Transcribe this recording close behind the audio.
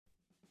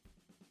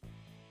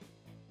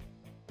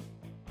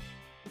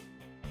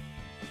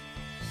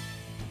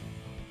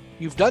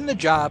You've done the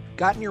job,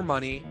 gotten your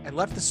money, and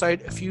left the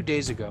site a few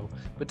days ago,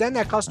 but then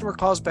that customer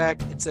calls back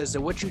and says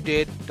that what you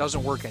did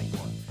doesn't work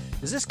anymore.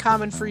 Is this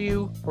common for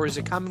you, or is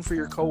it common for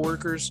your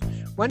coworkers?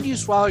 When do you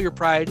swallow your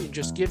pride and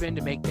just give in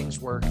to make things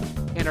work?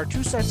 And are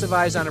two sets of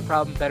eyes on a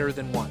problem better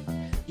than one?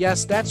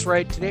 Yes, that's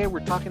right. Today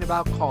we're talking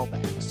about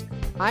callbacks.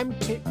 I'm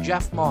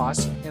Jeff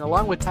Moss, and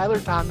along with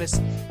Tyler Thomas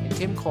and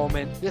Tim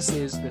Coleman, this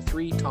is the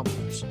Three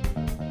Tumblers.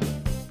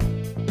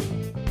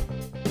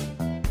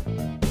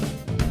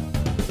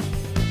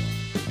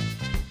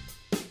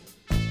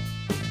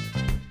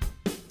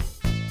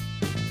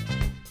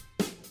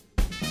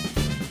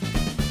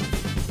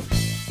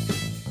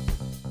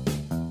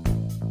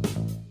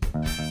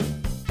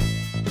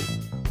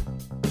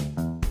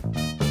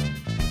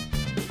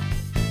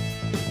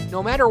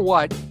 No matter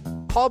what,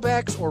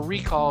 callbacks or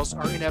recalls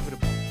are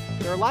inevitable.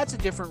 There are lots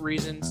of different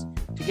reasons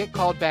to get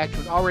called back to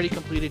an already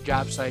completed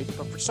job site,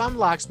 but for some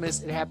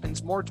locksmiths, it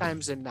happens more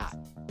times than not.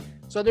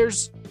 So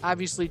there's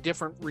obviously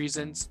different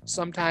reasons.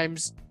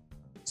 Sometimes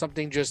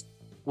something just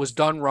was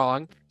done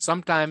wrong.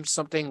 Sometimes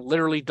something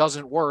literally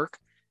doesn't work.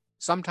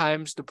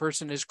 Sometimes the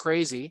person is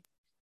crazy.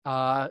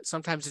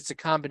 Sometimes it's a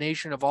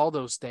combination of all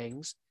those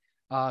things.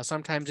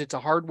 Sometimes it's a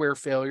hardware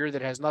failure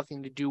that has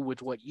nothing to do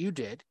with what you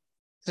did.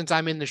 Since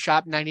I'm in the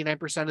shop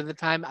 99% of the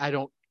time, I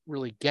don't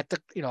really get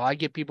I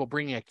get people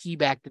bringing a key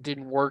back that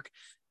didn't work.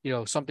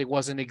 Something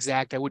wasn't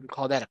exact. I wouldn't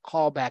call that a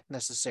callback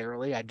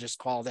necessarily. I'd just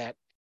call that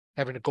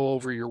having to go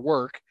over your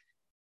work.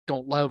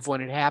 Don't love when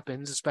it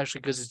happens,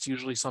 especially because it's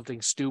usually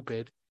something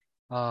stupid.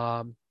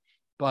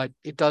 But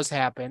it does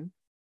happen.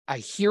 I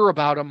hear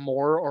about them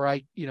more, or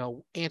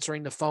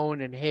answering the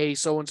phone and, hey,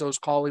 so-and-so's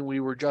calling, we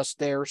were just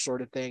there,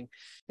 sort of thing.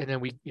 And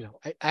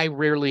then I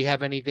rarely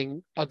have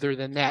anything other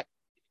than that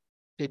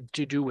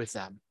to do with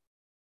them,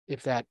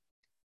 if that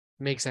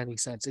makes any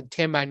sense. And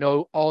Tim, I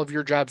know all of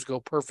your jobs go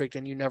perfect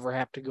and you never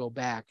have to go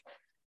back.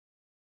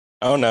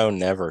 Oh no,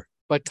 never.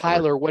 But Never.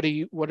 Tyler, what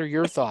are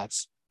your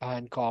thoughts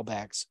on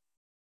callbacks?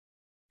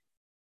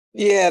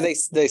 Yeah, they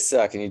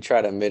suck, and you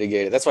try to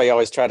mitigate it. That's why you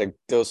always try to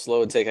go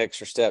slow and take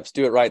extra steps.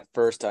 Do it right the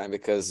first time,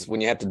 because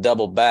when you have to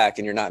double back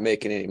and you're not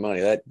making any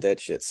money, that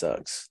shit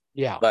sucks.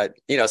 Yeah, But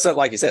so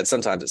like you said,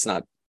 sometimes it's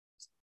not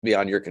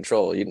beyond your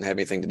control. You didn't have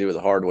anything to do with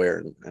the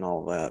hardware and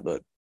all of that.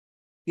 But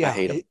I yeah,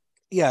 hate them.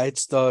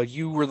 it's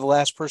you were the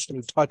last person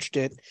who touched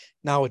it.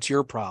 Now it's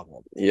your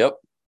problem. Yep.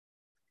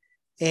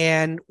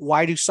 And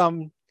why do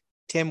some,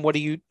 Tim? What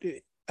do you?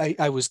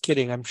 I was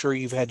kidding. I'm sure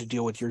you've had to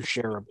deal with your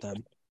share of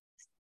them.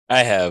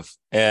 I have.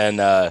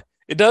 And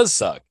it does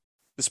suck,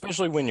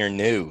 especially when you're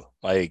new,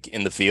 like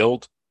in the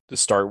field to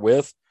start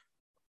with,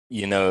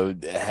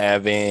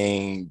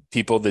 having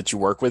people that you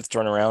work with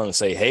turn around and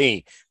say,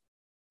 hey,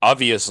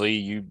 obviously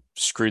you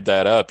screwed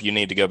that up. You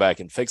need to go back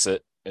and fix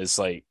it. It's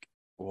like,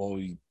 well,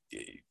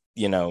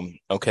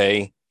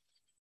 okay.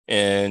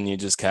 And you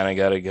just kind of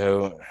got to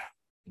go.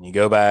 You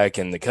go back,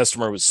 and the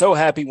customer was so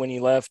happy when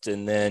you left,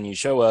 and then you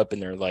show up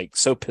and they're like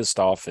so pissed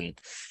off. And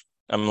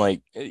I'm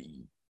like,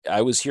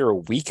 I was here a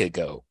week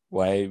ago.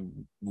 Why?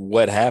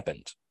 What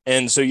happened?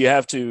 And so you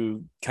have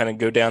to kind of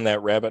go down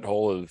that rabbit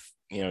hole of,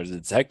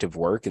 detective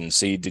work and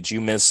see, did you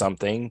miss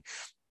something?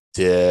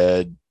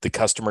 Did the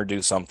customer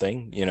do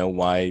something?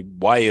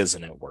 Why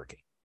isn't it working?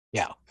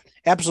 Yeah,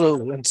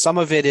 absolutely. And some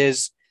of it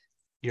is,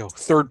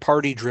 third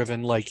party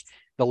driven, like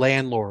the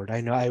landlord.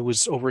 I know I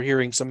was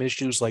overhearing some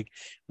issues like,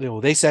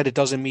 they said it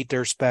doesn't meet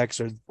their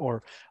specs,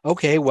 or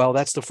okay, well,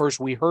 that's the first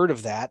we heard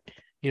of that.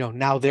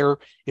 Now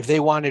if they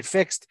want it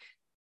fixed,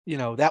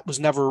 that was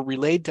never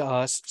relayed to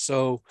us.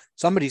 So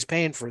somebody's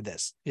paying for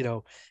this.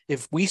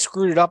 If we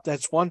screwed it up,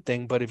 that's one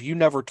thing. But if you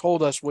never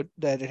told us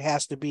that it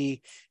has to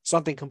be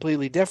something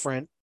completely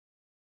different,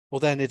 well,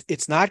 then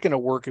it's not going to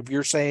work if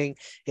you're saying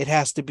it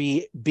has to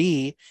be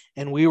B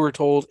and we were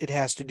told it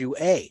has to do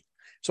A.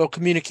 So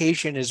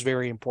communication is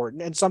very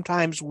important. And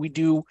sometimes we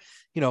do,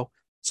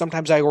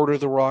 sometimes I order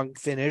the wrong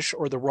finish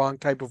or the wrong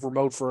type of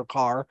remote for a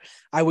car.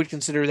 I would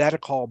consider that a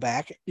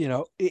callback,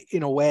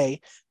 in a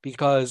way,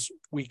 because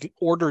we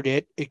ordered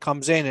it, it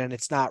comes in and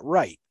it's not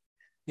right.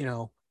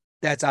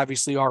 That's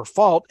obviously our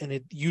fault. And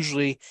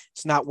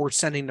it's not worth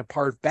sending the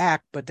part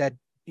back, but that,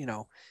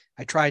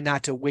 I try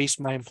not to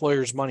waste my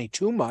employer's money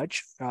too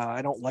much.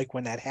 I don't like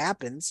when that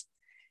happens.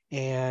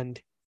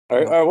 And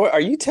Are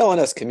you telling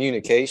us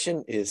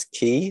communication is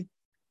key?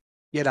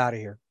 get out of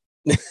here.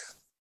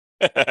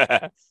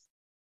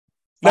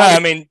 No, I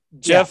mean,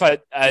 Jeff, yeah,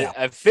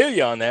 I feel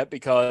you on that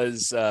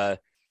because,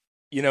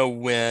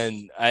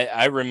 when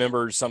I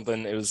remember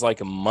something, it was like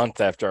a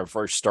month after I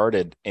first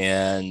started,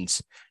 and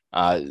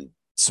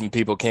some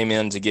people came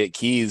in to get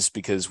keys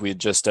because we had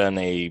just done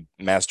a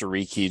master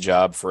rekey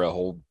job for a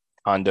whole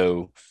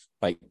condo,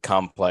 like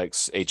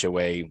complex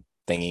HOA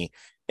thingy.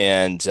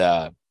 And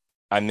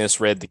I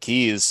misread the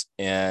keys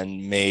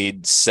and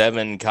made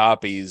 7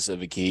 copies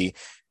of a key,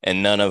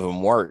 and none of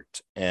them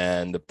worked.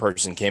 And the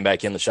person came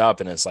back in the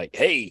shop and it's like,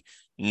 hey,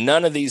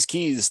 none of these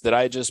keys that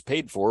I just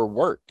paid for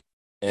worked.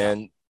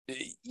 And,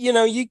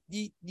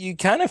 you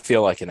kind of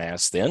feel like an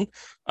ass then.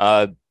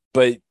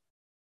 But,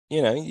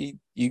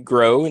 you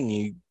grow and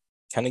you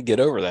kind of get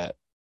over that.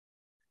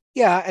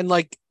 Yeah, and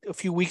like a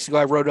few weeks ago,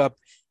 I wrote up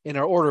in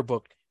our order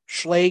book,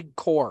 Schlage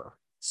Core,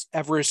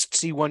 Everest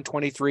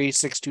C123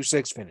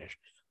 626 finish.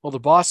 Well, the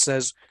boss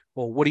says,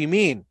 well, what do you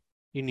mean?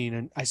 You need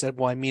an, I said,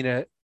 well, I mean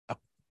a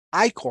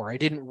I core. I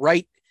didn't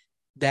write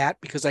that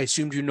because I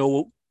assumed you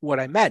know what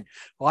I meant.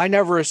 Well, I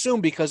never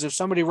assume, because if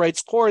somebody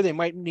writes core, they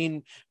might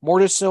mean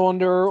mortise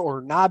cylinder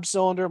or knob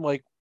cylinder. I'm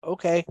like,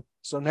 okay,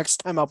 so next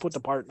time I'll put the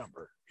part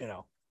number,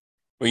 Well,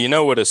 you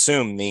know what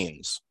assume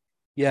means.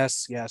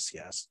 Yes.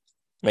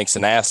 Makes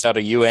an ass out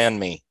of you and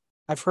me.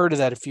 I've heard of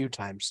that a few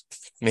times.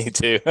 Me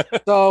too.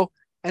 So,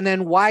 and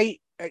then why,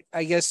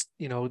 I guess,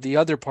 the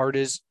other part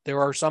is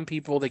there are some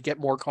people that get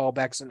more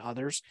callbacks than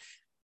others,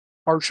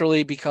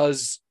 partially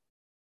because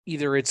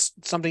either it's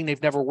something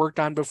they've never worked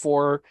on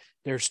before,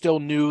 they're still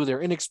new, they're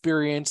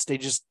inexperienced, they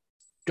just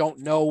don't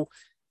know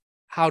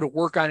how to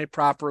work on it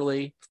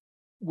properly,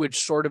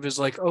 which sort of is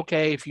like,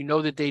 okay, if you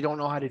know that they don't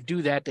know how to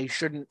do that, they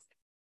shouldn't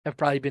have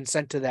probably been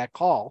sent to that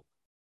call.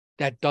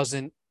 That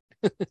doesn't,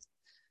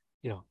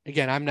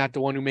 again, I'm not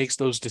the one who makes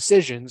those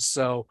decisions.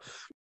 So,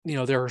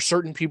 there are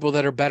certain people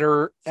that are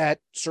better at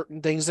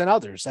certain things than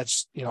others.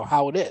 That's,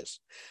 how it is.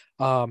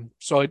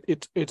 So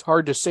it's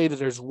hard to say that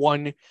there's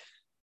one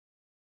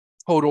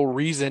total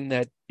reason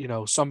that,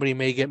 somebody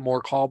may get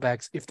more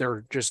callbacks if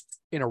they're just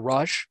in a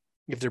rush,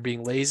 if they're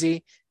being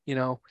lazy.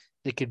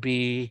 It could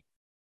be,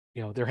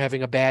 they're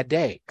having a bad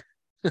day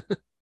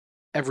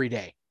every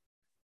day.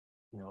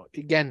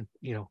 Again,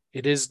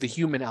 it is the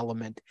human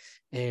element,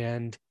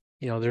 and,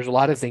 there's a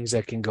lot of things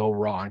that can go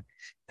wrong.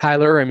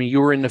 Tyler, I mean,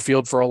 you were in the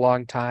field for a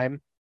long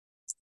time.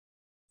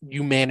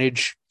 You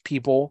manage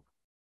people,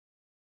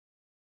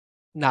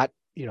 not,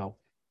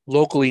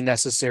 locally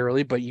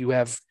necessarily, but you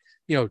have,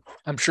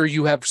 I'm sure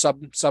you have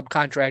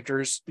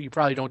subcontractors. You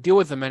probably don't deal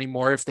with them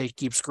anymore if they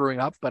keep screwing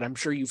up, but I'm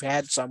sure you've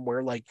had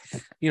somewhere like,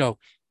 you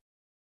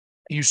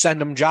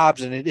send them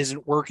jobs and it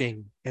isn't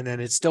working, and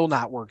then it's still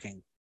not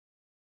working.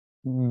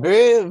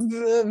 Very,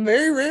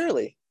 very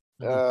rarely.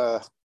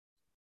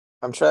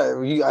 I'm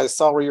trying. I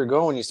saw where you're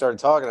going when you started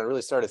talking. I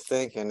really started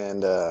thinking,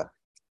 and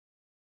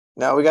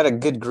now we got a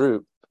good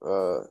group.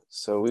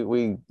 So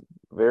we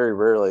very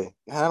rarely.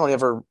 I don't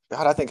ever.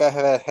 I think I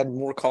have had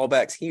more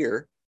callbacks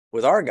here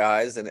with our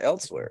guys than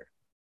elsewhere.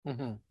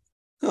 Mm-hmm.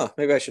 Huh?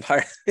 Maybe I should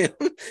hire him.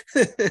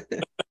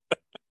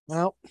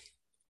 Well,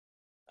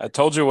 I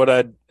told you what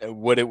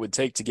it would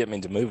take to get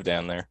me to move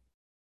down there.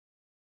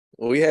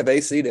 Well, we have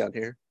AC down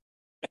here.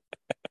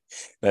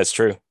 That's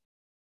true.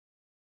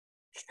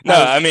 No,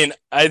 I mean,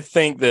 I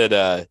think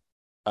that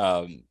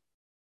some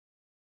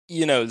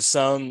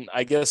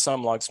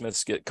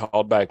locksmiths get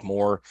called back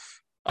more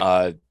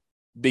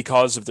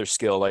because of their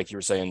skill, like you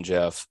were saying,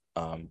 Jeff.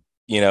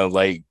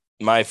 Like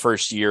my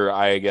first year,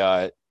 I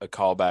got a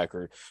callback,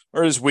 or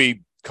as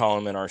we call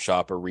them in our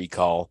shop, a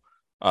recall.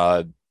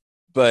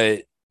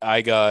 But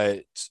I got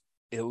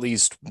at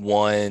least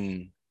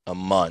one a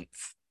month.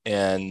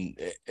 And,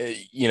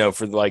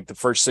 for like the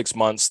first 6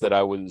 months that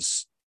I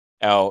was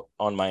out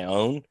on my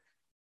own,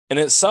 and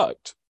it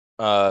sucked.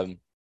 I'm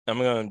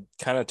going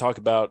to kind of talk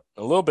about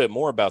a little bit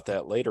more about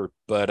that later,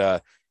 but,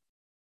 I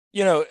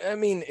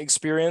mean,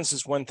 experience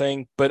is one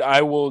thing, but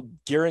I will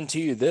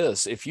guarantee you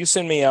this: if you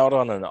send me out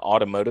on an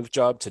automotive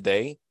job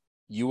today,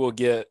 you will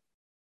get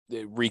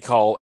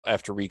recall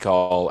after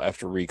recall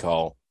after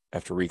recall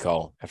after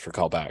recall after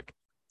callback,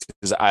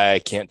 because I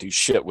can't do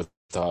shit with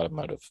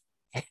automotive.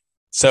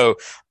 So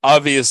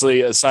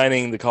obviously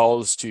assigning the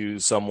calls to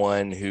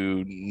someone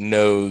who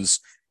knows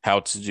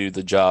how to do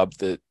the job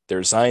that they're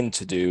assigned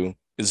to do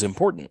is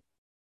important.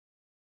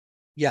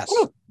 Yes.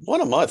 One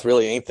a month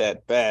really ain't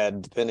that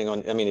bad, depending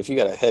on, I mean, if you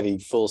got a heavy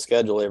full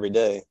schedule every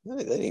day,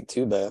 that ain't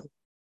too bad.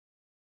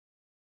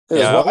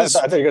 Yeah, I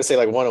thought you were gonna say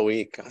like one a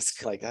week. I was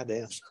like, God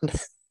damn.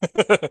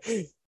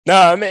 No,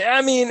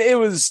 I mean, it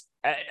was,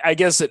 I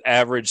guess it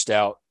averaged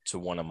out to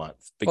one a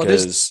month,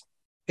 because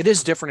it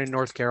is different in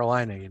North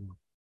Carolina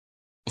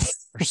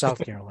or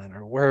South Carolina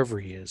or wherever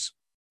he is.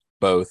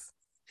 Both.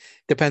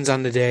 Depends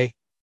on the day.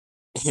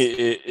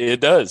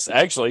 It does,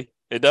 actually.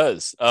 It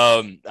does.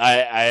 I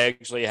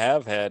actually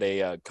have had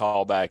a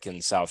callback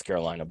in South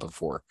Carolina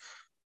before.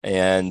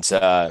 And,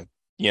 for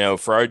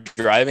our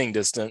driving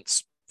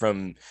distance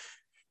from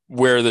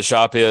where the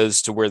shop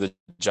is to where the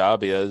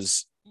job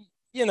is,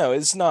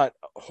 it's not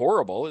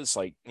horrible. It's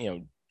like,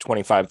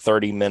 25,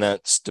 30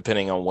 minutes,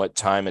 depending on what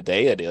time of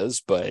day it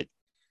is. But,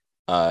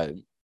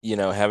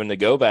 having to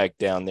go back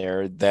down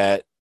there,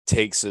 that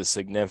takes a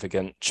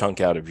significant chunk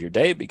out of your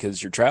day,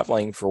 because you're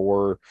traveling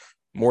for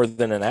more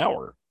than an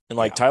hour. And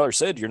like Tyler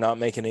said, you're not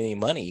making any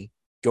money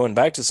going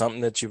back to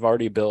something that you've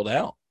already built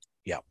out.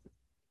 Yeah,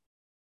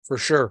 for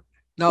sure.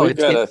 No,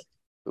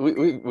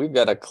 we've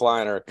got a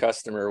client or a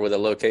customer with a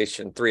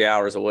location 3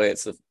 hours away.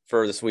 It's the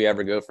furthest we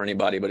ever go for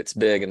anybody, but it's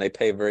big and they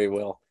pay very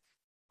well.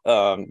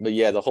 But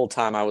yeah, the whole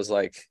time I was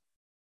like,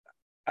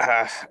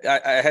 I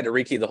had to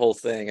rekey the whole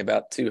thing,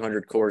 about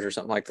 200 cores or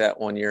something like that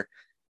one year.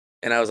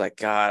 And I was like,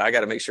 God, I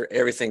got to make sure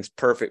everything's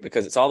perfect,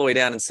 because it's all the way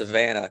down in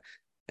Savannah.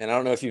 And I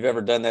don't know if you've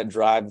ever done that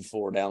drive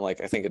before down,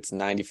 like, I think it's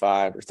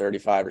 95 or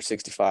 35 or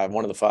 65,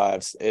 one of the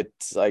fives.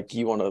 It's like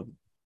you want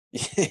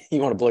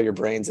to blow your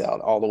brains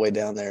out all the way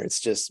down there. It's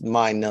just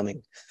mind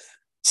numbing.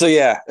 So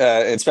yeah,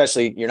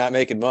 especially you're not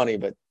making money,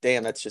 but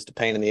damn, that's just a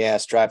pain in the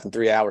ass driving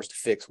 3 hours to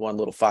fix one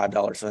little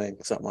 $5 thing,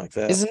 something like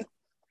that.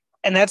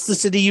 And that's the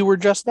city you were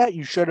just at.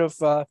 You should have,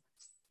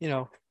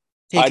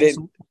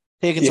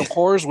 taken some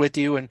cores with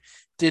you and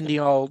did the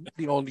old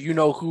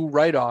who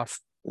write off.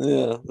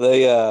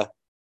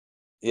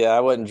 Yeah,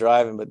 I wasn't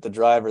driving, but the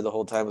driver the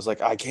whole time was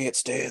like, "I can't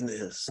stand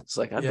this." It's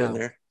like, I've been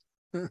there.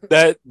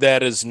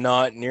 That is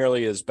not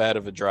nearly as bad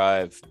of a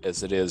drive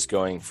as it is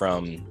going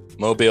from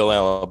Mobile,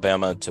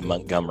 Alabama to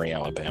Montgomery,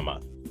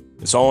 Alabama.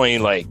 It's only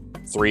like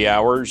 3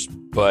 hours,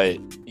 but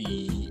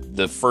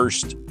the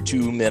first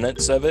 2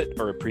 minutes of it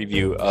are a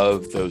preview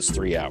of those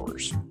 3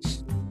 hours.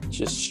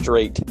 Just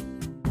straight.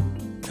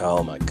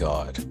 Oh my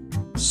God.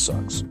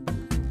 Sucks.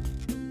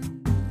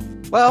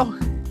 Well,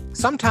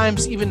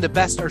 sometimes even the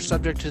best are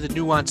subject to the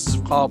nuances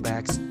of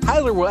callbacks.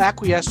 Tyler will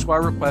acquiesce to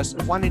our request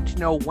of wanting to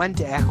know when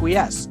to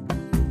acquiesce.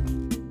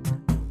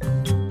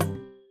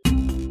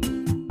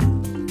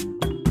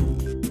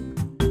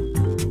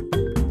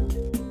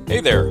 Hey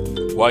there.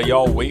 While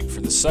y'all wait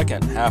for the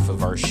second half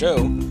of our show,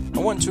 I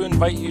want to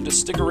invite you to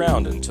stick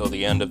around until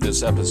the end of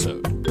this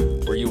episode,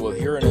 where you will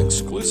hear an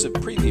exclusive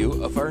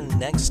preview of our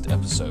next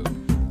episode,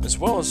 as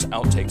well as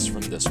outtakes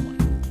from this one.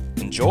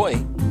 Enjoy!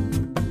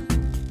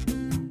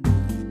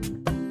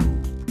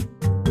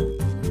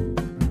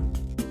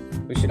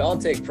 We should all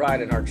take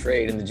pride in our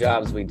trade and the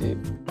jobs we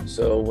do.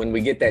 So when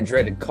we get that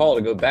dreaded call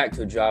to go back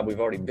to a job we've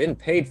already been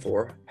paid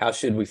for, how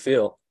should we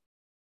feel?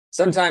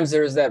 Sometimes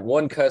there's that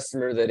one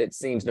customer that it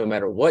seems no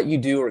matter what you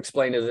do or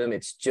explain to them,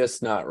 it's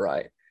just not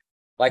right.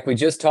 Like we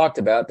just talked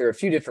about, there are a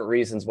few different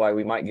reasons why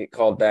we might get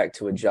called back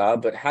to a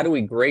job, but how do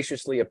we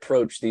graciously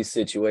approach these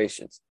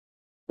situations?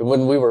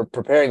 When we were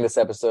preparing this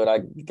episode, I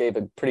gave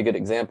a pretty good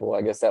example.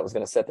 I guess that was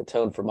going to set the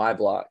tone for my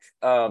block.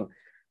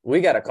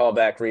 We got a call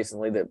back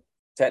recently that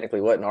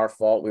technically wasn't our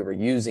fault. We were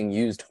using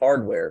used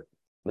hardware,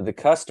 but the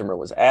customer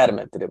was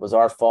adamant that it was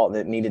our fault and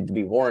it needed to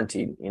be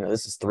warranted.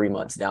 This is 3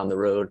 months down the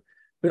road.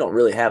 We don't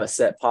really have a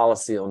set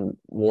policy on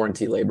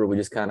warranty labor. We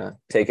just kind of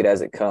take it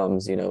as it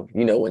comes. You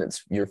know when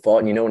it's your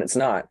fault and you know when it's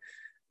not.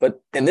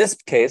 But in this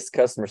case, the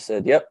customer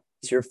said, "Yep,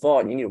 it's your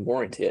fault. You need to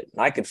warranty it."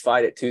 And I could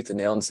fight it tooth and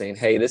nail and saying,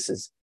 "Hey, this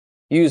is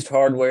used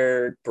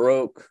hardware,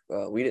 broke.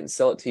 We didn't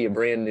sell it to you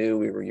brand new.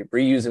 We were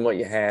reusing what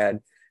you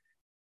had."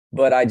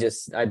 But I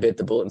bit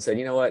the bullet and said,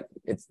 "You know what?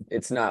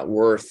 It's not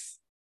worth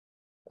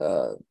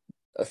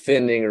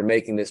offending or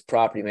making this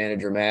property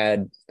manager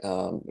mad,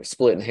 or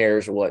splitting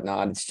hairs or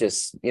whatnot. It's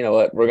just, you know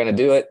what, we're going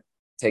to do it.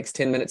 Takes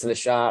 10 minutes in the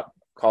shop,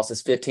 costs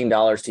us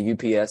 $15 to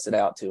UPS it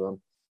out to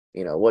them.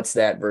 What's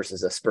that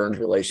versus a spurned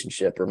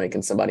relationship or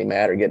making somebody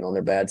mad or getting on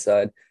their bad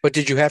side?" But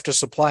did you have to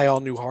supply all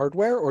new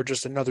hardware or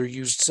just another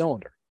used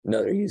cylinder?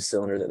 Another used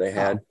cylinder that they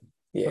had.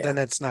 Yeah. Well, then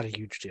that's not a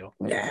huge deal.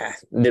 Nah,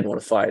 didn't want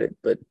to fight it.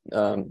 But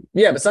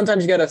but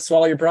sometimes you got to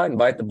swallow your pride and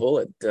bite the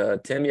bullet.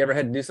 Tim, you ever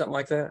had to do something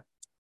like that?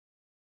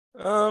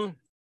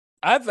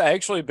 I've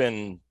actually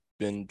been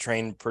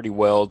trained pretty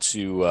well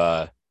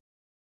to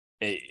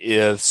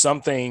if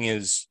something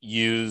is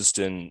used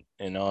and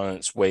on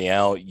its way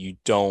out, you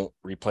don't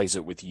replace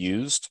it with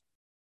used,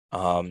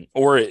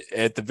 or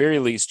at the very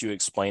least you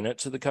explain it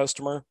to the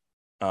customer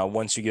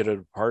once you get it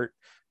apart.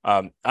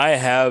 I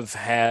have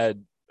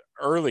had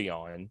early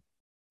on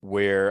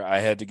where I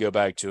had to go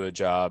back to a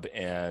job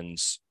and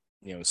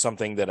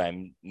something that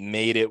I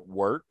made it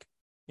work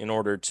in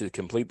order to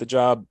complete the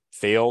job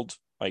failed.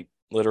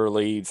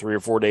 Literally 3 or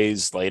 4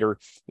 days later.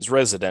 It's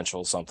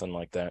residential, something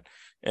like that.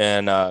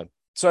 And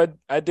so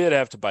I did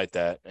have to bite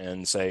that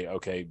and say,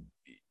 okay,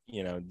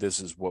 this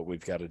is what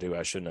we've got to do.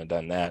 I shouldn't have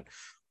done that.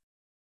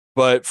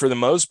 But for the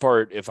most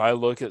part, if I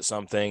look at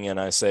something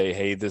and I say,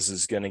 hey, this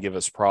is going to give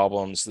us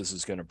problems, this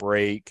is going to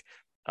break,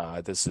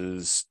 this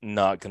is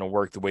not going to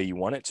work the way you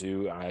want it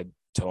to, I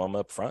tell them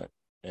up front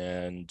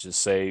and just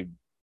say,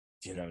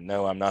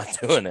 no, I'm not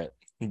doing it,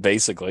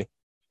 basically.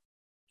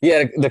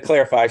 Yeah, to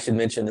clarify, I should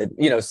mention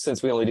that,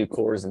 since we only do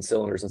cores and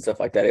cylinders and stuff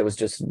like that, it was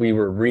just we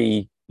were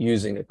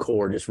reusing a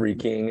core, just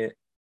rekeying it.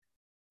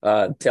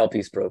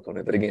 Tailpiece broke on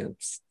it, but again,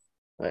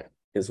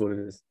 is what it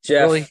is.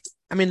 Jeff? Really?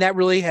 That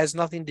really has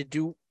nothing to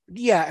do.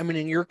 Yeah,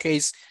 in your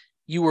case,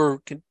 you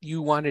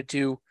wanted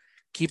to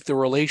keep the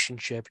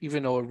relationship,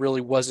 even though it really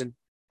wasn't.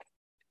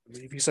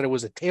 If you said it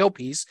was a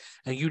tailpiece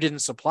and you didn't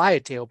supply a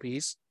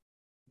tailpiece,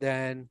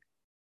 then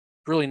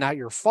really not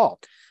your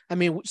fault.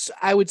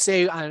 I would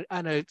say on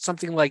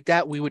something like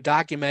that, we would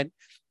document,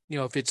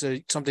 if it's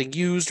something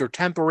used or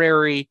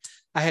temporary.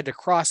 I had to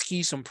cross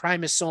key some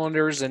Primus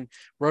cylinders and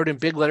wrote in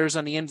big letters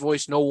on the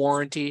invoice, no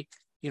warranty.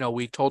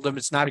 We told them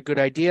it's not a good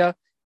idea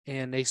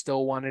and they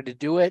still wanted to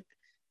do it.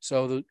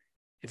 So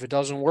if it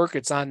doesn't work,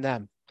 it's on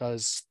them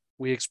because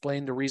we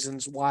explained the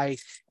reasons why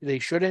they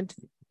shouldn't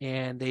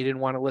and they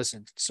didn't want to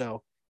listen.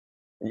 So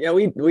yeah,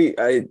 we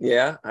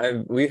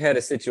had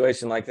a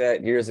situation like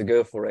that years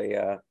ago for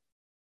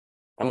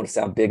I'm going to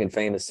sound big and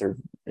famous or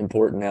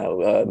important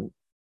now.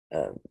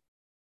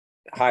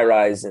 High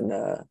rise and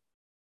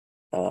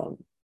um,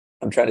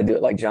 I'm trying to do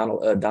it like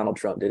Donald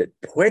Trump did it.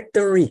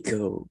 Puerto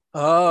Rico.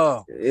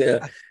 Oh,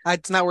 Yeah.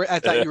 it's not where I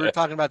thought you were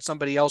talking about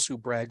somebody else who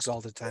brags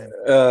all the time.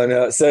 Oh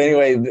no. So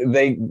anyway,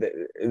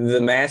 the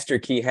master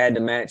key had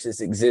to match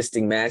this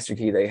existing master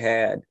key they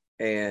had,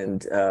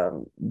 and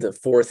the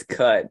fourth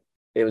cut.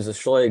 It was a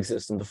Schleg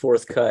system. The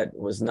fourth cut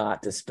was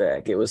not to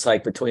spec. It was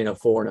like between a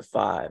 4 and a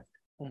 5.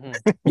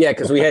 Mm-hmm. Yeah,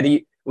 because we had to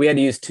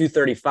use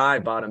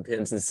 235 bottom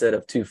pins instead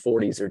of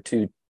 240s or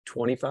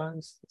 225s.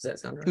 Does that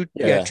sound right?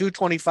 Yeah,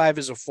 225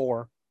 is a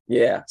 4.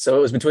 Yeah, so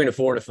it was between a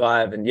 4 and a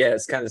 5, and yeah,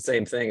 it's kind of the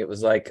same thing. It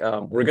was like,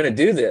 we're going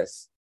to do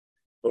this,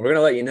 but we're going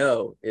to let you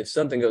know if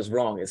something goes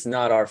wrong, it's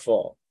not our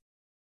fault.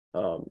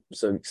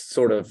 So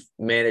sort of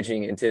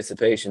managing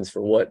anticipations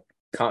for what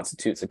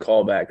constitutes a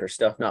callback or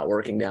stuff not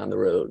working down the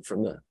road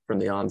from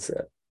the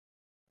onset.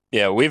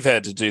 Yeah, we've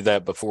had to do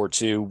that before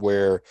too,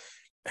 where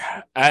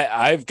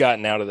I've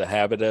gotten out of the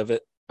habit of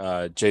it.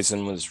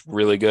 Jason was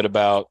really good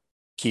about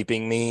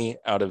keeping me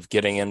out of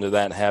getting into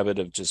that habit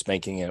of just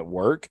making it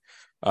work,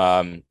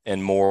 and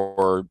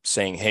more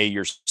saying, hey,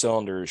 your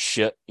cylinder is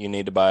shit, you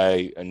need to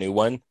buy a new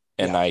one,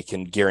 and I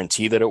can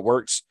guarantee that it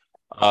works.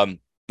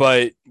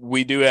 But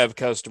we do have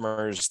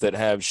customers that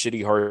have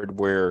shitty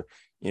hardware,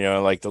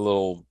 like the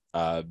little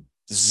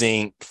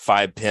zinc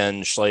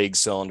 5-pin Schlage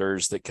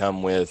cylinders that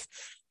come with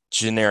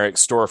generic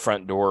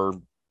storefront door,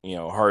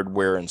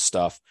 hardware and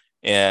stuff.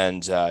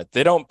 And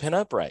they don't pin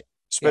up right,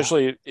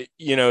 especially,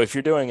 if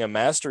you're doing a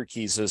master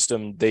key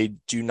system, they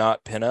do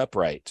not pin up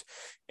right.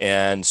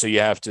 And so you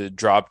have to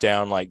drop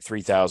down like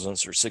 3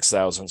 thousandths or 6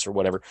 thousandths or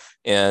whatever.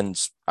 And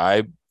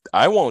I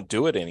won't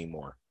do it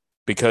anymore,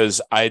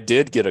 because I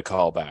did get a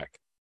call back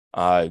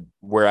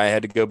where I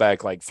had to go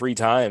back like 3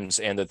 times.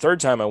 And the third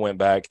time I went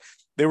back,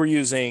 they were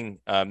using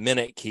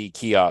minute key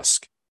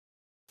kiosk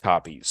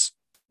copies.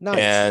 Nice.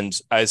 And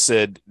I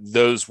said,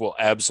 those will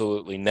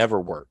absolutely never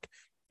work.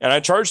 And I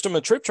charged them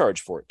a trip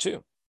charge for it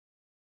too,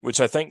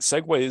 which I think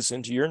segues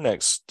into your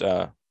next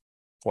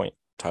point,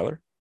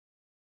 Tyler.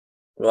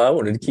 Well, I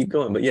wanted to keep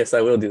going, but yes,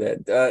 I will do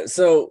that.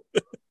 So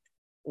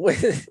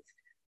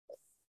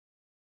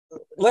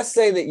let's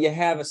say that you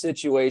have a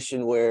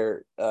situation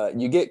where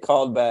you get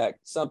called back,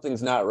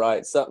 something's not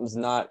right, something's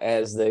not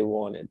as they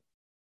wanted.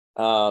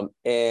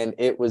 And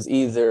it was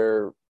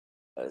either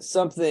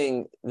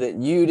something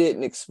that you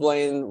didn't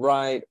explain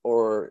right,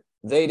 or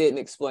they didn't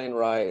explain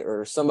right,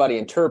 or somebody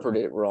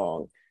interpreted it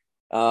wrong.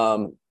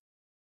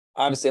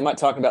 Obviously, I'm not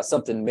talking about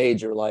something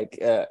major like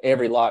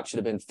every lock should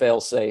have been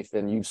fail safe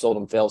and you sold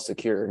them fail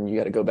secure and you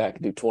got to go back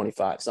and do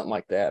 25, something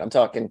like that. I'm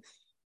talking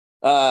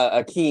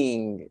a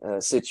keying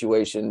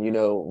situation.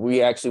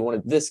 We actually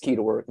wanted this key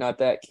to work, not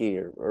that key,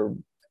 or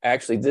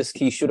actually this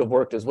key should have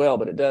worked as well,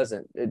 but it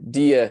doesn't.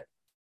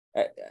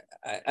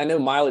 I know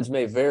mileage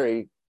may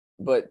vary,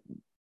 but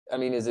I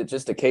mean, is it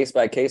just a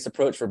case-by-case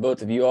approach for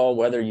both of you all,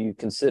 whether you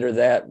consider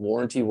that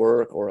warranty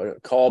work or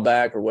a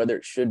callback, or whether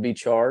it should be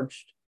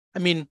charged? I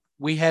mean,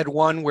 we had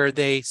one where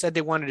they said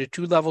they wanted a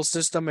 2-level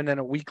system, and then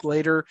a week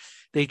later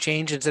they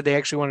changed and said they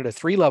actually wanted a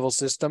 3-level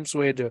system. So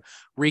we had to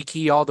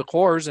rekey all the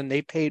cores, and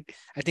they paid,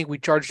 I think we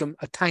charged them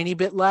a tiny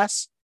bit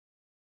less,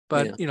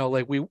 but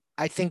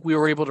I think we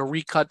were able to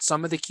recut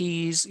some of the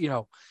keys,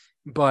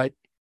 but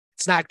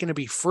it's not going to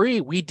be free.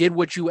 We did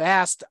what you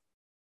asked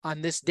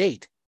on this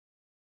date.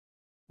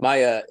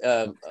 My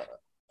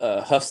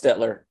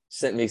Huffstetler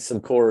sent me some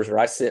cores, or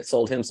I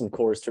sold him some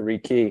cores to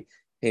rekey,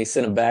 and he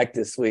sent them back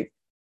this week.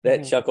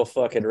 That chuckle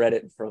fuck had read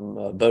it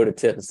from bow to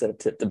tip instead of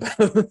tip to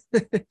bow.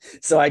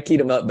 So I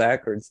keyed them up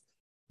backwards.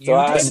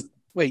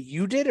 Wait,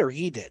 you did or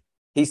he did?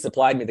 He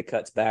supplied me the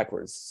cuts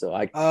backwards. So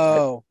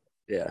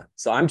yeah.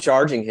 So I'm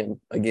charging him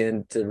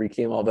again to rekey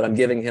them all, but I'm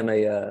giving him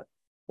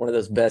one of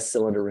those best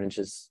cylinder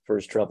wrenches for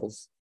his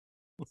troubles.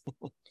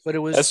 But it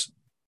was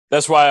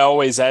that's why I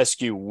always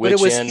ask you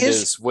which end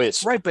is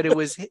which. Right, but it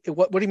was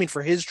what do you mean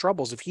for his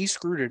troubles? If he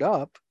screwed it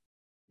up?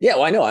 Yeah,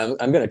 well, I know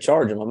I'm going to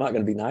charge him. I'm not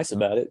going to be nice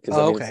about it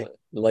because it's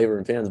labor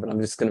and pins, but I'm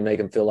just going to make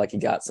him feel like he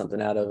got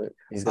something out of it.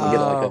 He's going to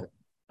get like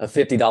a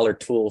 $50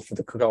 tool for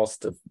the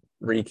cost of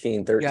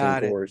rekeying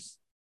 13 cores.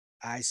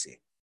 I see.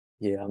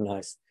 Yeah, I'm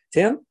nice.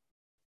 Tim?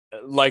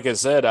 Like I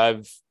said,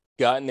 I've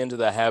gotten into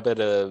the habit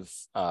of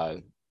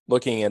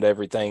looking at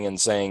everything and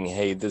saying,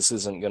 hey, this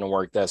isn't going to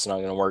work. That's not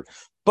going to work.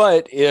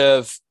 But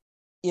if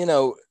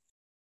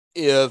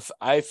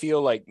I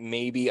feel like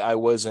maybe I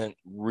wasn't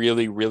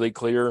really, really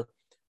clear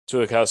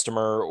to a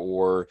customer,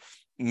 or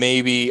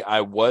maybe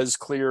I was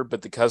clear,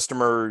 but the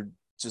customer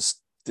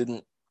just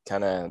didn't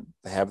kind of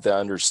have the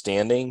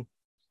understanding.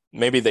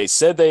 Maybe they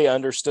said they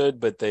understood,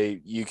 but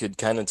you could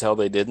kind of tell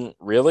they didn't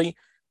really.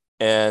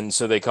 And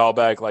so they call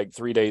back like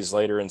 3 days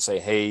later and say,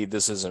 hey,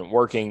 this isn't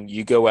working.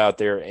 You go out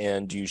there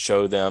and you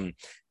show them and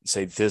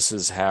say, this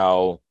is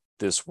how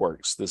this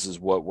works. This is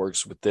what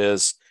works with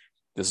this.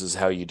 This is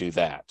how you do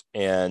that.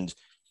 And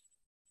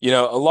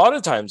A lot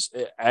of times,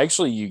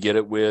 actually, you get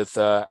it with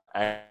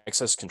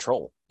access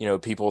control.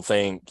 People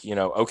think,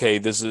 okay,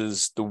 this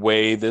is the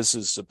way this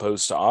is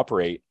supposed to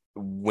operate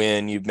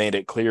when you've made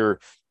it clear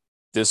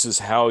this is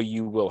how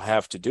you will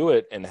have to do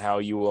it and how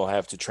you will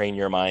have to train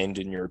your mind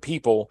and your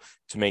people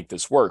to make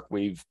this work.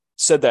 We've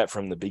said that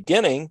from the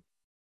beginning,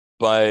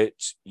 but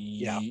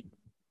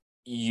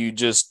you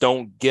just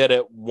don't get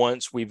it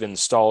once we've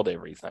installed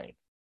everything.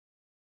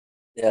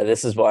 Yeah,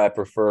 this is why I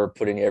prefer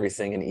putting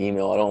everything in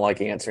email. I don't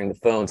like answering the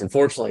phones.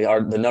 Unfortunately,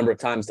 the number of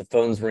times the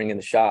phones ring in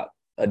the shop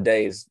a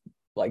day is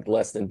like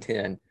less than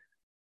 10,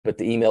 but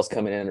the emails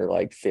coming in are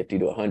like 50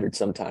 to 100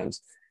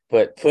 sometimes.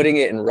 But putting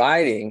it in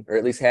writing, or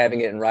at least having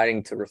it in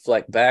writing to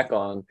reflect back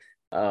on,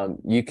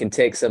 you can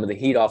take some of the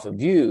heat off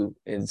of you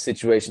in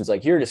situations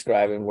like you're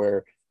describing,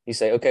 where you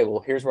say, okay,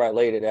 well, here's where I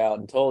laid it out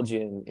and told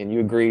you, and you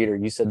agreed, or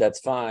you said that's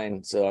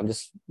fine. So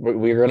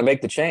we're going to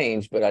make the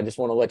change, but I just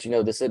want to let you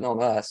know this isn't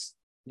on us.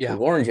 Yeah. We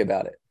warned you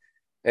about it.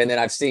 And then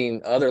I've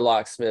seen other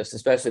locksmiths,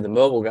 especially the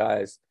mobile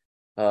guys,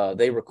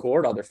 they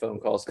record all their phone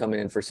calls coming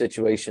in for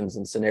situations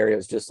and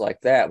scenarios just like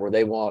that, where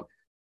they want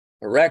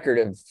a record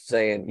of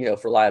saying,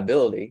 for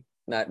liability,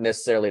 not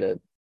necessarily to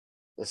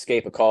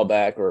escape a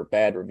callback or a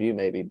bad review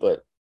maybe,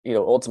 but,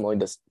 ultimately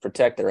to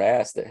protect their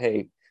ass that,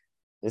 hey,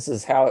 this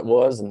is how it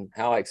was and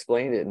how I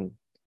explained it. And,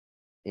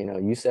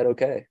 you said,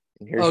 okay.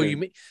 And here's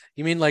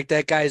you mean like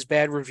that guy's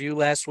bad review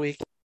last week?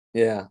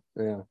 Yeah.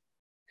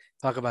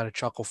 Talk about a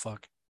chuckle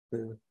fuck.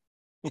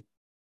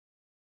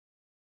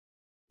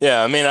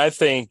 Yeah, I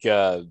think,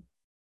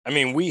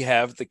 we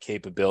have the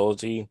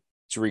capability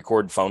to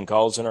record phone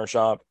calls in our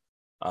shop,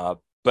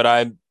 but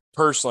I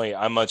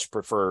much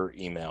prefer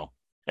email.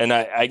 And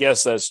I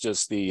guess that's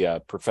just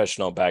the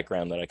professional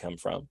background that I come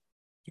from,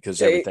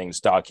 because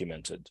everything's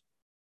documented.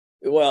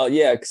 Well,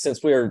 yeah,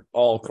 since we're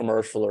all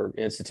commercial or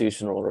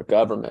institutional or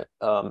government,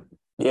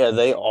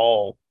 they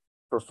all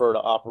prefer to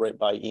operate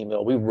by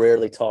email. We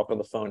rarely talk on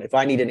the phone. If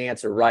I need an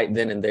answer right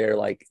then and there,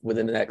 like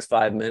within the next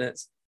 5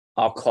 minutes,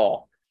 I'll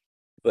call.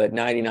 But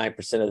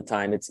 99% of the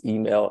time it's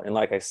email. And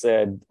like I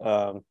said,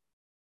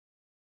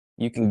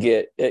 you can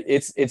get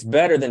it's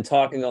better than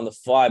talking on the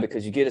fly,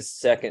 because you get a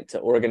second to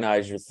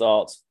organize your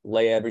thoughts,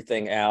 lay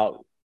everything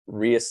out,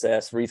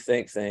 reassess,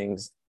 rethink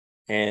things.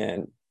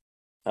 And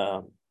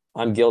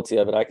I'm guilty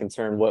of it. I can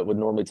turn what would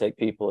normally take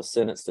people a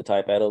sentence to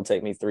type out. It'll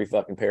take me 3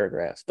 fucking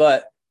paragraphs.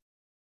 But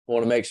I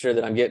want to make sure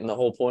that I'm getting the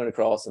whole point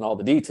across and all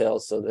the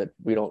details, so that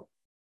we don't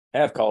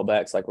have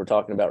callbacks like we're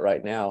talking about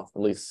right now,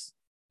 at least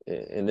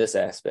in this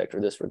aspect or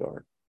this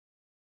regard.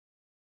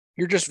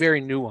 You're just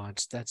very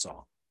nuanced. That's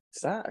all.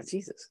 Stop,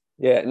 Jesus.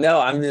 Yeah, no,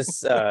 I'm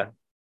just what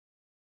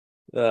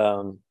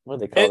do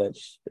they call it?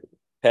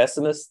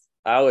 Pessimist.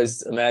 I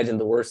always imagine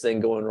the worst thing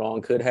going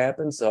wrong could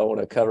happen, so I want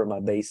to cover my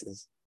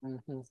bases.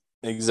 Mm-hmm.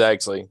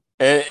 Exactly.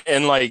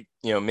 And like,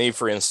 me,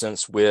 for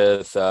instance,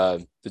 with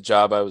the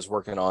job I was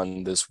working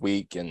on this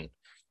week, and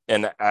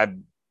I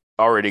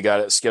already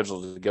got it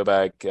scheduled to go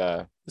back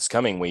this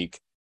coming week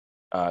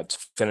to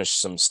finish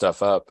some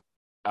stuff up.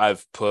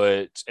 I've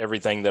put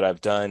everything that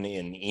I've done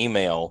in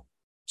email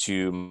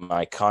to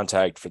my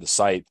contact for the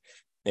site,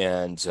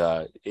 and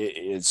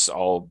it's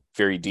all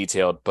very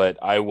detailed, but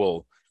I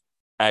will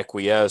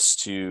acquiesce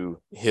to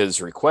his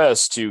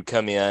request to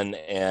come in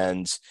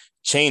and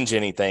change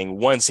anything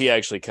once he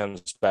actually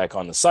comes back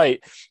on the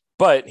site,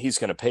 but he's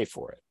going to pay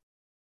for it.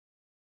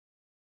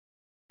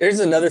 There's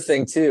another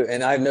thing too,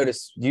 and I've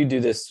noticed you do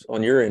this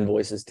on your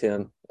invoices,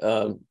 Tim.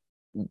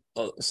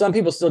 Some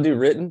people still do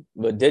written,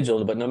 but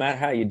digital. But no matter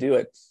how you do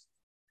it,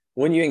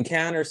 when you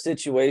encounter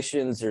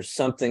situations or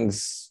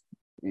something's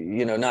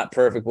not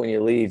perfect when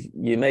you leave,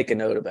 you make a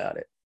note about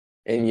it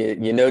and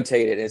you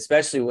notate it,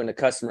 especially when the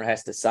customer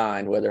has to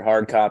sign, whether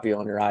hard copy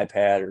on your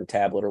iPad or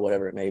tablet or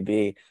whatever it may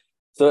be.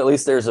 So at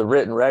least there's a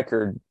written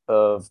record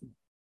of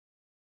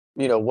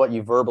what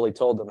you verbally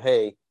told them.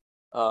 Hey,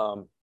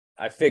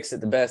 I fixed it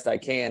the best I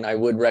can. I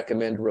would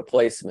recommend a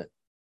replacement.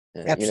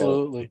 And,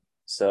 absolutely.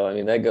 So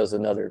that goes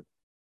another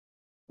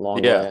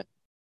long way.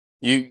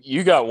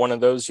 You got one of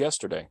those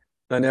yesterday.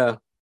 I know.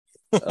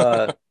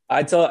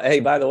 Hey,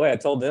 by the way, I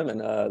told them,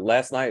 and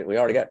last night we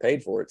already got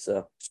paid for it,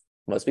 so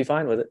must be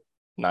fine with it.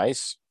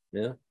 Nice.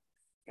 Yeah.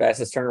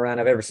 Fastest turnaround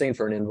I've ever seen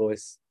for an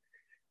invoice.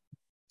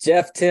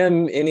 Jeff,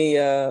 Tim, any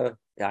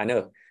I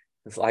know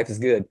this life is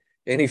good.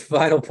 Any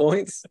final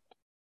points?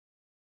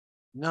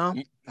 No,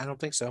 I don't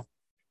think so.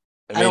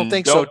 I don't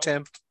think so,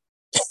 Tim.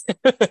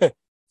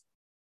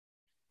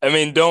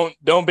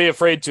 Don't be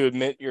afraid to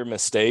admit your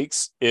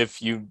mistakes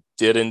if you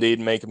did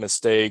indeed make a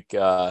mistake.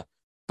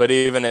 But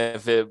even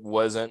if it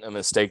wasn't a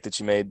mistake that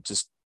you made,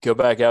 just go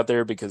back out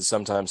there, because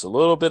sometimes a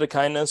little bit of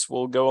kindness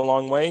will go a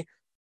long way.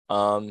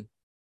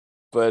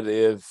 But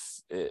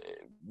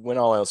when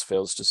all else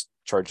fails, just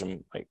charge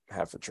them like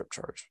half a trip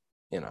charge,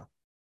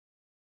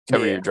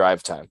 cover your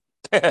drive time.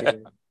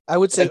 I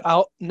would say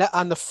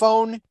on the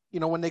phone,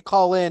 when they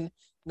call in,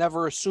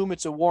 never assume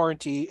it's a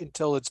warranty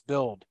until it's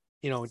billed,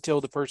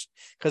 until the person,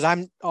 because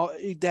I'll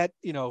say that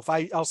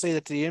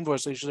to the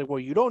invoice, they should say, well,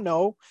 you don't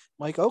know.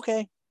 I'm like,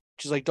 okay,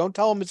 She's like, don't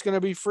tell them it's going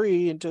to be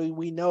free until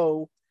we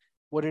know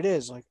what it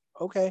is. Like,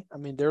 okay. I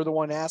mean, they're the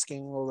one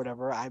asking or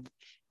whatever. I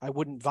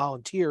wouldn't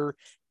volunteer.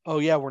 Oh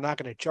yeah, we're not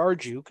going to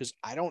charge you because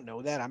I don't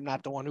know that. I'm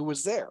not the one who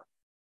was there.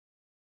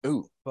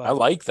 Ooh, But, I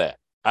like that.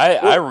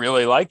 I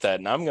really like that,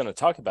 and I'm going to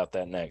talk about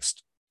that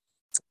next.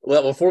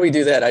 Well, before we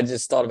do that, I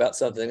just thought about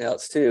something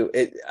else too.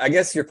 I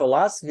guess your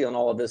philosophy on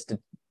all of this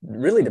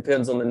really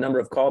depends on the number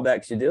of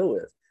callbacks you deal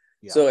with.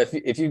 Yeah. So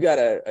if you've got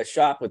a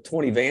shop with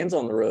 20 vans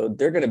on the road,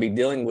 they're going to be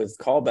dealing with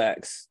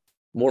callbacks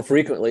more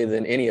frequently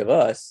than any of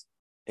us,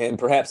 and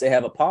perhaps they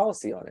have a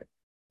policy on it.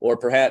 Or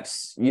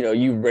perhaps,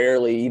 you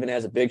rarely, even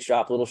as a big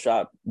shop, little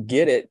shop,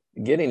 get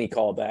any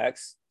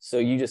callbacks. So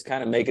you just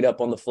kind of make it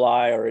up on the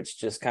fly, or it's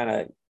just kind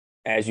of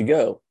as you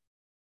go.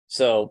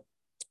 So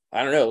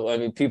I don't know. I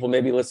mean, people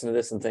may be listening to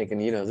this and thinking,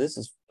 this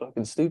is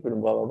fucking stupid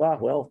and blah, blah, blah.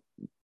 Well,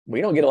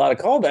 we don't get a lot of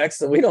callbacks,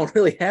 so we don't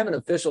really have an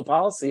official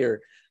policy or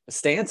a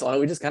stance on it.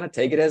 We just kind of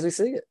take it as we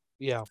see it.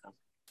 Yeah.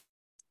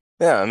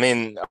 Yeah. I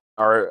mean,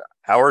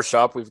 our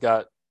shop, we've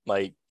got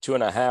like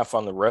 2.5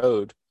 on the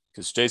road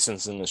because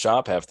Jason's in the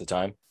shop half the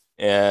time.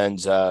 And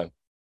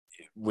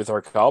with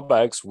our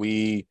callbacks,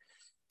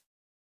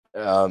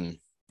 I'm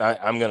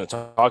going to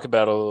talk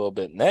about it a little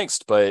bit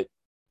next, but,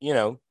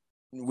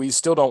 we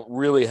still don't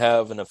really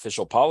have an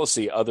official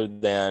policy other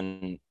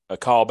than a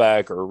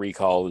callback or a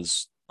recall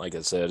is, like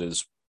I said,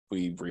 is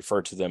we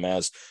refer to them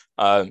as,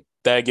 that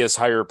gets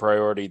higher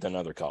priority than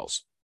other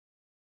calls.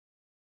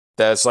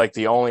 That's like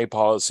the only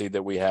policy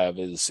that we have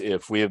is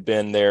if we have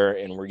been there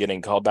and we're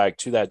getting called back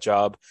to that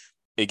job,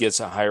 it gets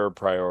a higher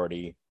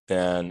priority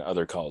than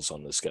other calls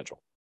on the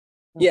schedule.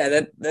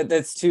 Yeah,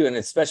 that's too. And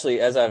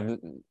especially as I've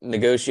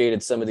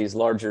negotiated some of these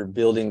larger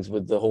buildings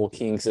with the whole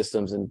keying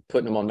systems and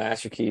putting them on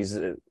master keys,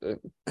 it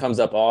comes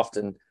up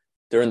often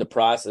during the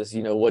process,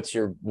 what's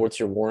your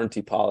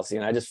warranty policy?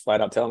 And I just flat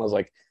out tell them, I was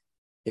like,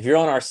 if you're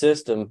on our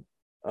system,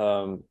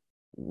 number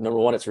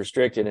one, it's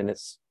restricted and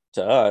it's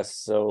to us.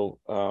 So,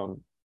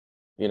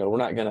 we're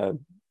not going to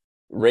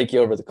rake you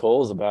over the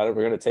coals about it.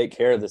 We're going to take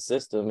care of the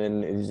system.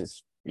 And it's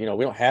just, we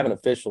don't have an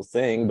official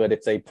thing, but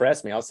if they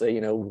press me, I'll say,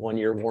 1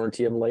 year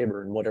warranty of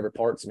labor and whatever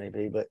parts may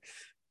be. But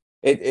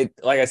it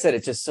like I said,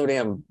 it's just so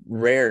damn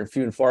rare and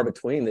few and far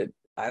between that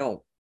I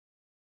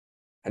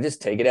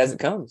just take it as it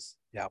comes.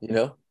 Yeah.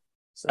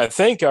 So. I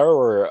think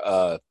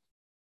our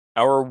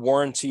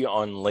warranty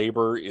on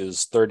labor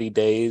is 30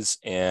 days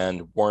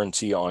and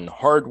warranty on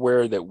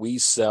hardware that we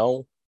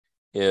sell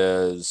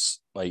is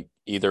like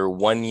either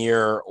 1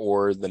 year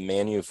or the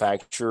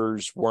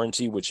manufacturer's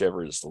warranty,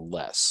 whichever is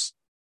less.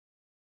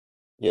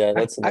 Yeah,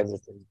 that's another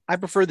thing. I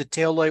prefer the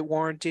taillight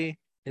warranty.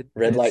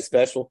 Red light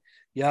special.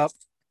 Yep.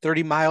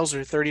 30 miles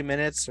or 30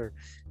 minutes or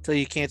until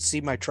you can't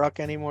see my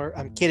truck anymore.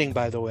 I'm kidding,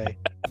 by the way.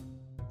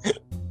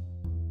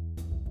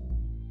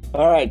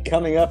 All right,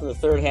 coming up in the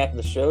third half of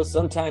the show,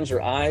 sometimes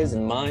your eyes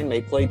and mind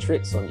may play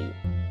tricks on you.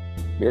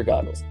 Beer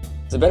goggles.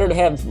 Is it better to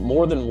have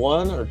more than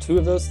one or two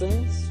of those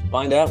things?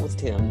 Find out with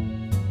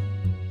Tim.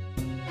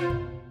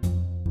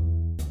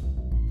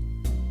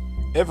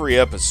 Every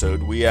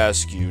episode, we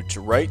ask you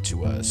to write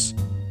to us,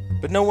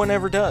 but no one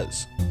ever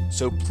does.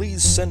 So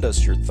please send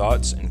us your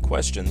thoughts and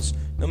questions,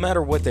 no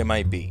matter what they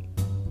might be.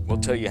 We'll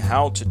tell you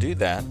how to do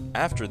that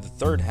after the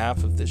third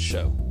half of this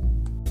show.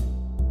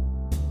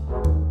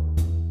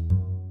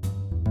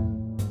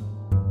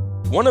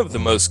 One of the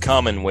most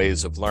common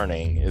ways of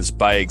learning is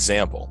by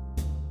example.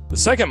 The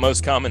second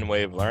most common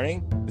way of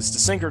learning is to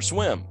sink or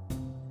swim.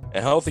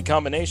 A healthy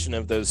combination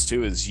of those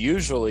two is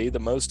usually the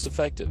most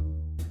effective.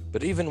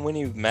 But even when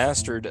you've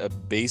mastered a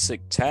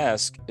basic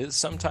task, it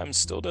sometimes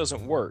still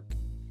doesn't work.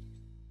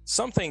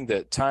 Something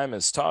that time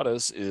has taught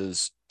us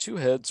is 2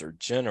 heads are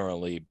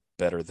generally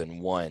better than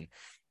 1.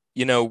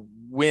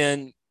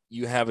 When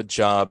you have a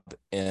job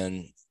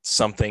and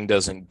something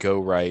doesn't go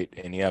right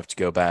and you have to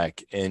go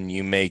back and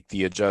you make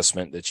the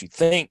adjustment that you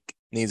think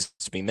needs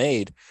to be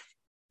made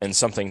and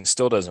something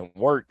still doesn't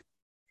work,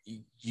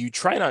 you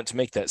try not to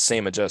make that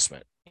same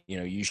adjustment.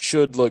 You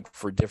should look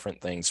for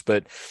different things,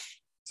 but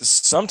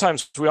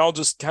sometimes we all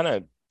just kind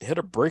of hit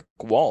a brick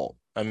wall.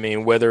 I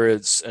mean, whether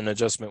it's an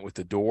adjustment with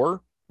the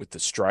door, with the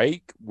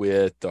strike,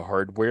 with the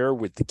hardware,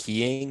 with the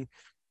keying,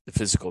 the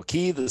physical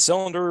key, the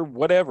cylinder,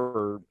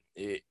 whatever,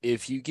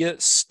 if you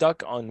get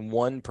stuck on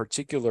one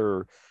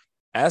particular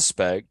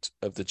aspect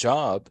of the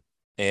job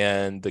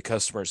and the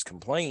customer's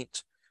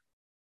complaint,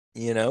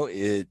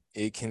 it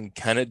can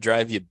kind of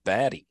drive you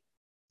batty,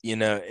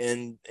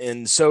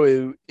 and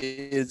so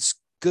it's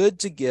good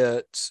to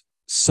get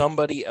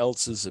somebody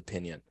else's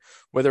opinion,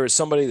 whether it's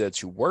somebody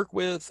that you work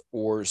with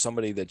or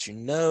somebody that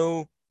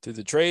through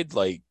the trade.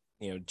 Like,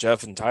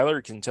 Jeff and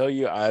Tyler can tell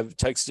you, I've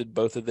texted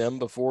both of them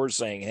before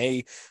saying,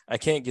 hey, I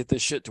can't get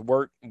this shit to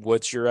work.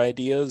 What's your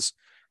ideas?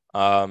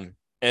 And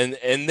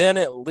then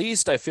at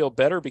least I feel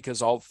better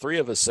because all three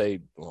of us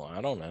say, well,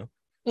 I don't know.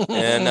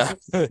 And,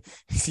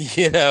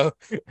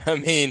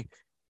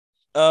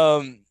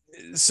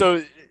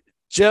 so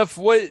Jeff,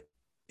 what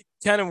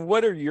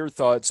are your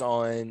thoughts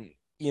on,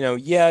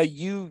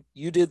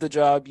 you did the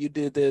job, you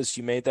did this,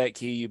 you made that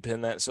key, you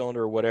pinned that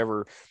cylinder or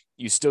whatever,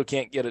 you still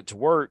can't get it to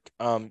work.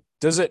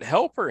 Does it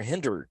help or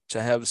hinder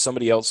to have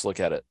somebody else look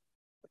at it?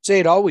 I'd say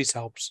it always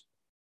helps.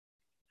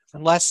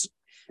 Unless,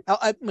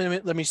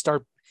 let me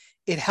start.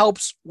 It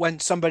helps when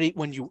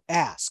you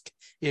ask.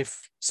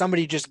 If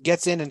somebody just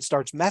gets in and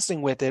starts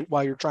messing with it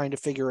while you're trying to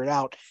figure it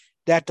out,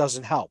 that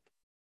doesn't help.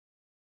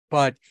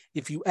 But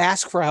if you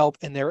ask for help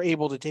and they're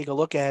able to take a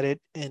look at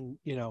it and,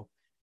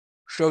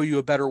 show you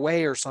a better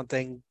way or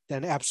something,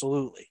 then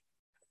absolutely.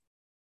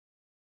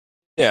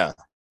 Yeah.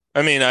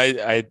 I mean,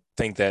 I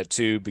think that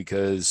too,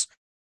 because,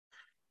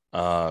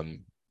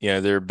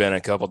 there have been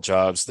a couple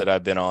jobs that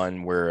I've been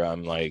on where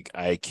I'm like,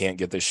 I can't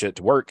get this shit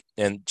to work.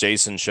 And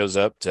Jason shows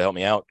up to help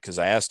me out because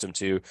I asked him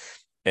to,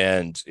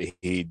 and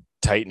he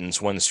tightens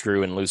one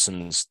screw and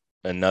loosens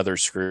another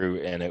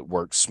screw, and it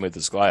works smooth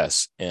as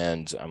glass.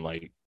 And I'm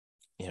like,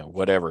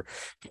 whatever,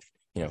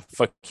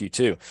 fuck you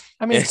too.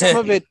 I mean, some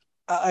of it,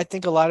 I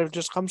think a lot of it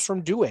just comes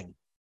from doing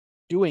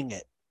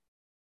it.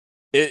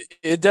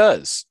 It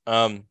does.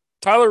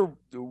 Tyler,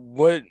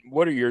 what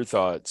are your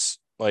thoughts?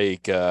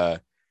 Like, is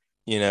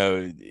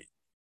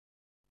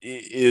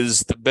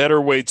the better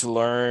way to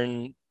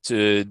learn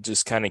to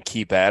just kind of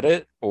keep at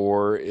it,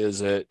 or is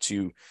it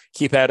to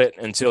keep at it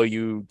until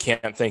you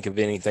can't think of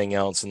anything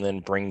else and then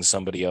bring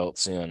somebody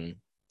else in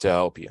to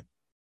help you?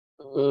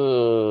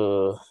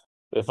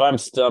 If I'm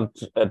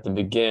stumped at the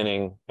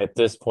beginning, at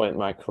this point in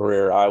my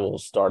career, I will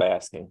start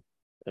asking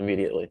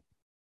immediately.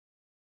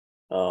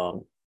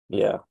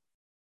 Yeah.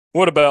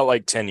 What about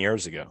like 10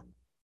 years ago?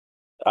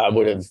 I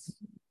would have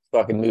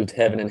fucking moved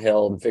heaven and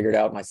hell and figured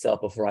out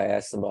myself before I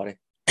asked somebody.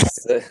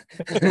 Too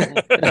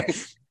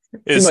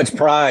much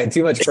pride,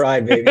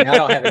 baby. I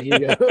don't have an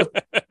ego.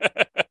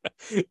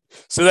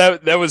 So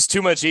that was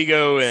too much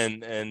ego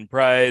and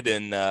pride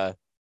and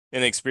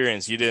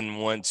inexperience. You didn't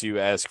want to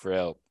ask for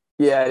help.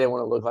 Yeah, I didn't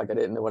want to look like I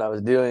didn't know what I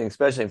was doing,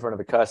 especially in front of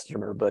a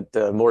customer, but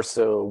more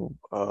so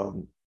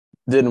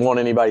didn't want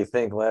anybody to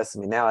think less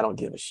of me. Now I don't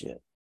give a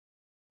shit.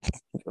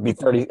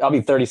 I'll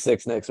be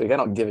 36 next week. I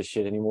don't give a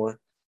shit anymore.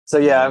 So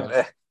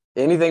yeah,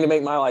 anything to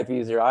make my life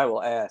easier, I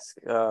will ask.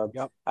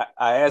 Yep. I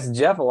asked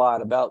Jeff a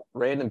lot about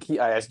random key.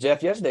 I asked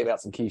Jeff yesterday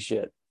about some key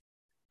shit.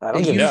 I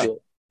don't give a shit.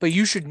 But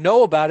you should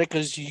know about it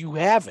because you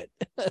have it.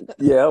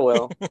 Yeah,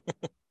 well,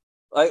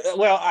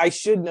 I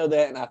should know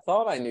that, and I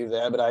thought I knew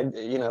that, but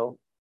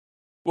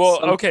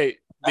okay.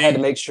 I had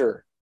to make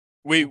sure.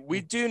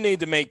 We do need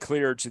to make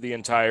clear to the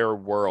entire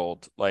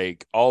world,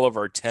 like all of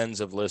our tens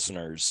of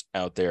listeners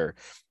out there,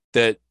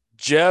 that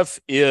Jeff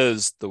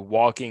is the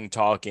walking,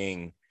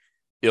 talking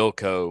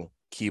ILCO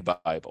key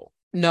Bible.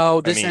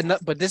 No, this has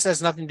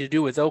nothing to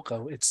do with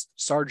ILCO. It's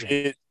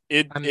Sergeant.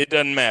 It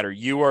doesn't matter.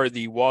 You are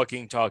the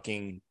walking,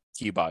 talking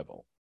key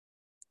Bible.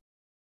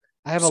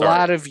 I have a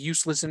lot of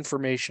useless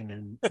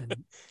information and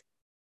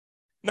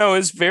No,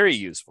 it's very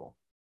useful,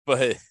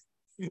 but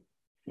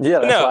yeah,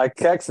 that's why I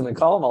text him and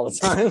call him all the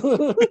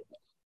time.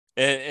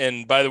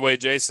 and by the way,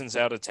 Jason's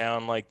out of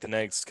town like the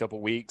next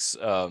couple weeks.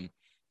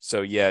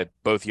 So yeah,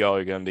 both y'all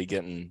are going to be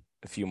getting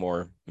a few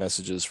more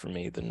messages from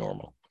me than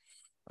normal.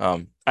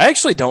 I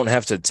actually don't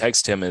have to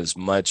text him as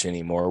much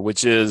anymore,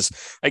 which is,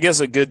 I guess,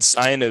 a good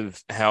sign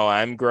of how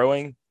I'm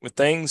growing with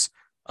things.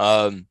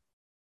 But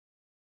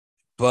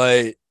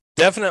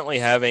definitely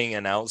having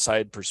an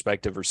outside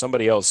perspective or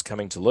somebody else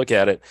coming to look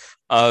at it.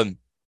 And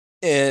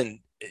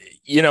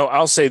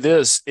I'll say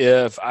this: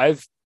 if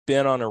I've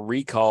been on a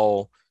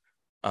recall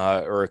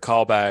or a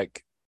callback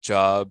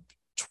job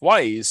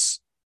twice,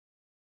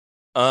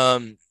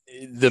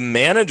 the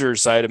manager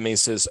side of me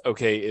says,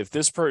 okay, if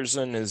this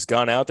person has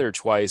gone out there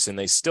twice and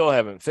they still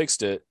haven't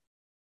fixed it,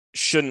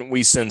 shouldn't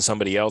we send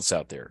somebody else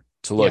out there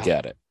to look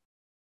at it?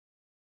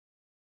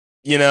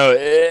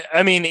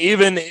 I mean,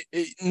 even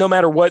no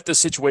matter what the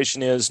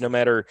situation is, no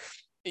matter,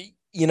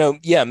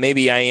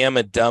 maybe I am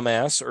a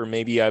dumbass, or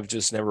maybe I've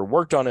just never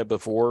worked on it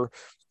before,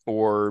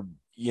 or,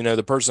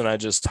 the person I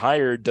just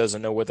hired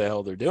doesn't know what the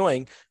hell they're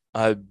doing.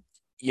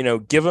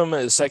 Give them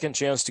a second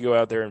chance to go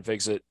out there and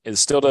fix it. It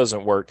still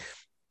doesn't work.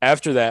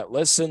 After that,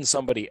 let's send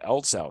somebody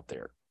else out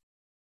there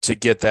to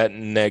get that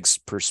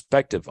next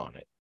perspective on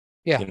it.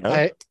 Yeah,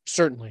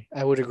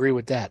 I would agree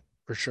with that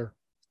for sure.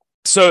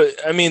 So,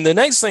 I mean, the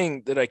next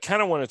thing that I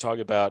kind of want to talk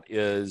about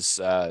is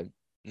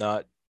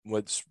not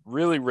what's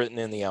really written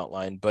in the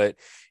outline, but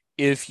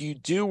if you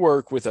do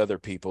work with other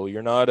people,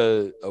 you're not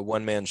a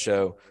one-man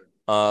show.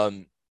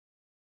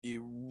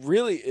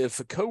 If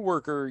a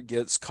coworker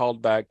gets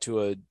called back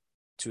to a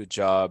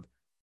job,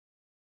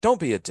 don't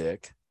be a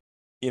dick.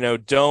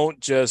 Don't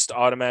just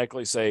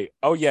automatically say,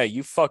 oh yeah,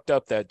 you fucked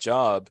up that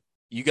job.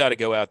 You got to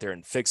go out there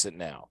and fix it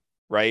now.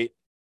 Right.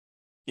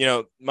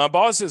 My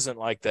boss isn't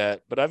like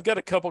that, but I've got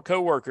a couple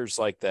coworkers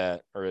like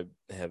that, or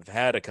have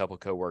had a couple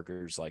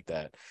coworkers like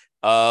that.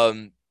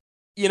 There's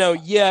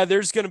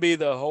going to be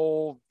the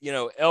whole,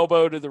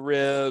 elbow to the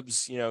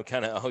ribs,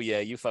 kind of, oh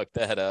yeah, you fucked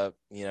that up,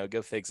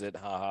 go fix it.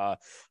 Ha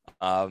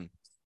ha.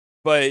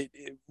 But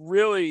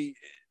really,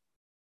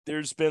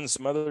 there's been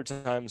some other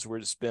times where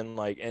it's been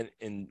like,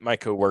 and my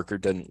coworker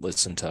didn't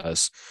listen to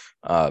us.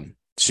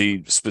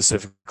 She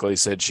specifically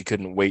said she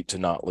couldn't wait to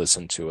not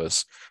listen to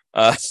us.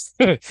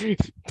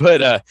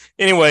 But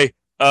anyway,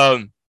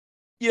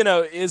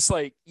 it's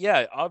like,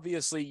 yeah,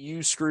 obviously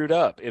you screwed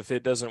up if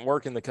it doesn't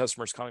work and the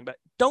customer's calling back.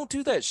 Don't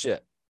do that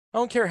shit. I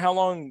don't care how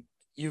long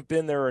you've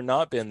been there or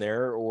not been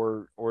there,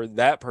 or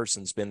that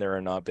person's been there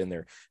or not been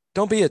there.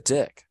 Don't be a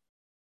dick.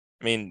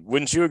 I mean,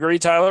 wouldn't you agree,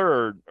 Tyler,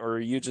 or are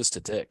you just a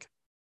dick?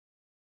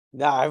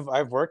 No,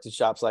 I've worked at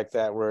shops like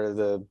that where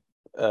the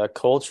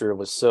culture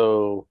was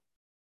so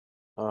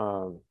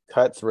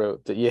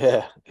cutthroat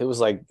that it was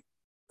like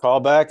call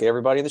back.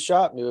 Everybody in the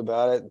shop knew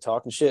about it and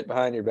talking shit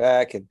behind your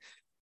back, and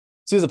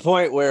to the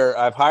point where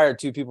I've hired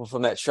 2 people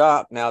from that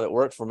shop now that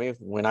work for me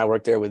when I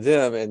worked there with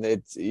them, and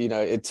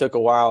it took a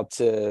while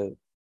to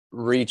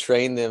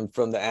retrain them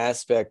from the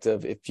aspect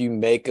of, if you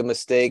make a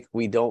mistake,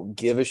 we don't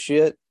give a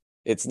shit.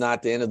 It's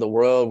not the end of the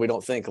world. We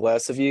don't think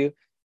less of you.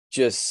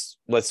 Just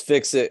let's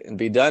fix it and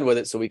be done with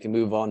it so we can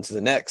move on to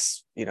the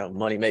next,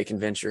 money making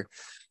venture.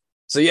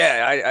 So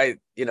I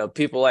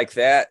people like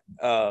that.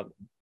 I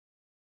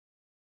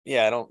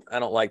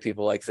don't like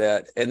people like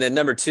that. And then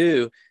number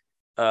 2,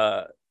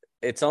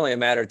 it's only a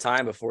matter of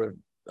time before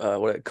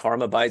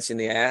karma bites you in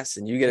the ass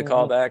and you get a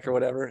call back or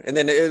whatever. And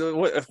then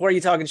what are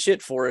you talking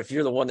shit for if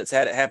you're the one that's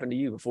had it happen to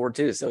you before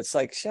too? So it's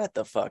like, shut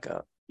the fuck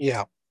up.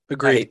 Yeah,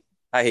 agreed.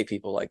 I hate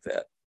people like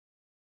that.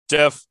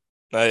 Jeff,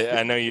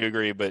 I know you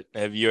agree, but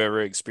have you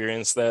ever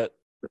experienced that?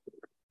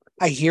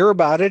 I hear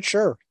about it.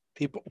 Sure.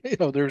 People,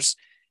 it's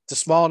a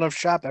small enough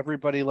shop.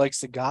 Everybody likes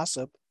to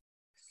gossip.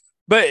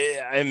 But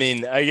I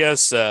mean, I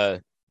guess,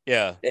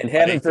 yeah. And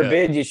heaven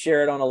forbid you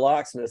share it on a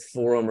locksmith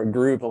forum or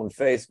group on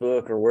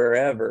Facebook or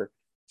wherever.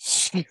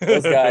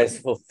 Those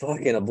guys will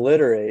fucking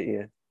obliterate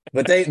you.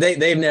 But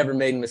they've never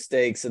made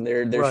mistakes, and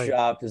their Right.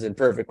 shop is in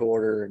perfect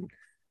order, and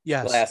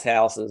glass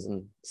houses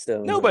and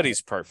stone.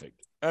 Nobody's perfect.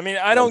 I mean,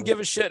 I don't give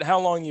a shit how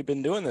long you've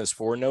been doing this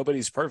for.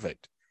 Nobody's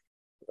perfect.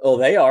 Oh,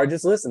 they are.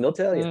 Just listen. They'll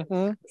tell you.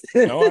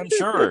 Mm-hmm. No, I'm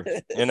sure.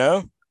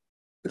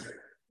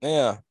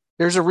 Yeah.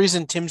 There's a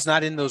reason Tim's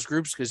not in those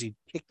groups, because he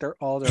kicked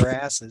all their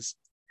asses.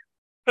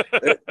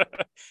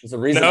 There's a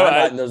reason I'm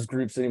not in those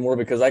groups anymore,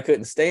 because I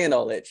couldn't stand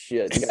all that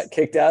shit. I got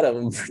kicked out of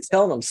them for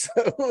telling them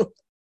so.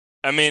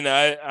 I mean,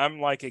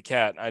 I'm like a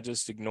cat. I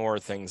just ignore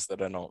things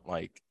that I don't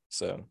like.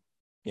 So,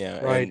 yeah.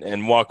 Right.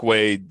 And walk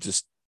away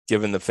just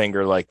giving the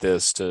finger like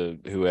this to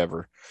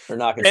whoever. Or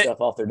knocking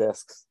stuff off their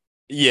desks.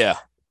 Yeah,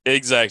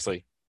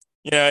 exactly.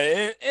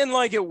 Yeah, and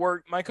like at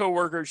work, my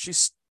coworker,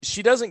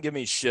 she doesn't give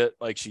me shit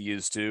like she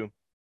used to,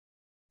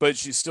 but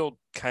she still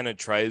kind of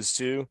tries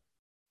to.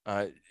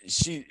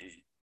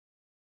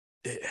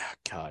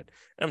 God,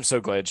 I'm so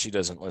glad she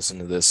doesn't listen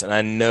to this, and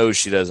I know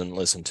she doesn't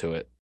listen to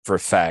it for a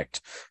fact.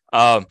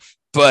 But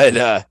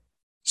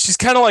she's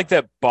kind of like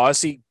that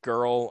bossy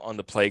girl on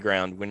the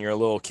playground when you're a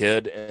little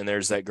kid, and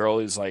there's that girl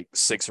who's like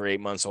 6 or 8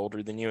 months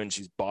older than you, and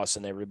she's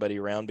bossing everybody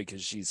around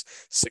because she's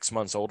 6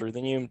 months older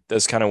than you.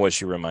 That's kind of what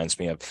she reminds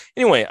me of.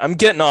 Anyway, I'm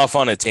getting off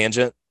on a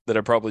tangent that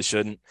I probably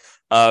shouldn't.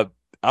 I'll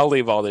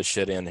leave all this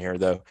shit in here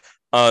though.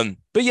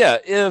 But yeah,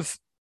 if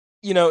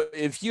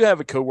you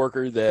have a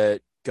coworker that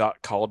got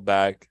called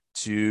back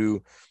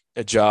to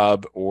a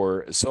job,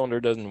 or a cylinder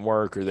doesn't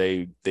work, or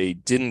they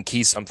didn't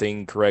key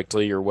something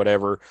correctly or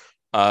whatever,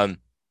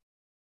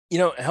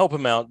 help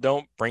them out.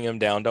 Don't bring them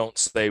down. Don't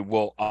say,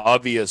 well,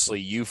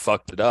 obviously you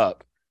fucked it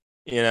up.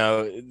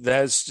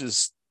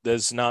 That's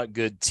not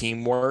good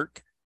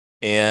teamwork,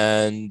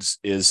 and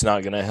is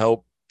not going to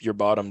help your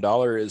bottom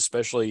dollar,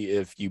 especially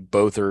if you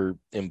both are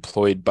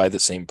employed by the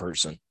same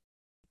person.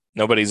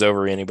 Nobody's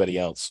over anybody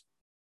else.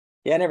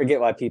 Yeah, I never get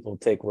why people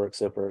take work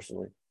so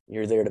personally.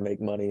 You're there to make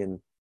money,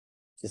 and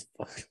just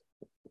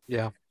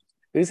yeah.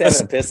 Who's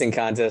having a pissing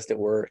contest at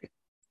work?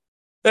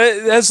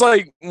 That's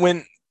like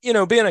when,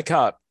 being a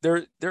cop,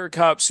 there are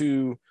cops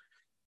who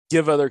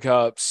give other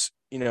cops,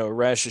 a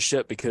rash of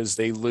shit because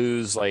they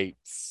lose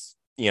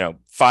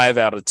 5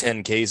 out of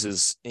 10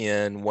 cases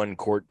in one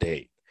court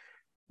date.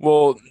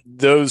 Well,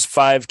 those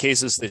 5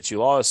 cases that you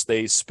lost,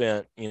 they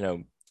spent,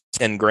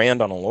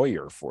 $10,000 on a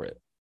lawyer for it.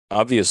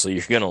 Obviously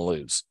you're going to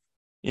lose,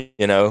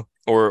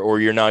 or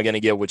you're not going to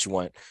get what you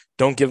want.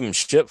 Don't give them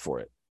shit for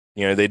it.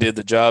 They did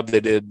the job.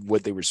 They did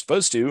what they were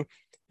supposed to.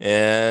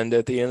 And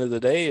at the end of the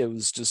day, it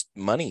was just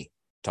money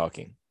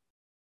talking.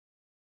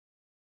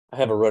 I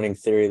have a running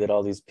theory that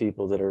all these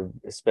people that are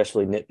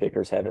especially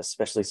nitpickers have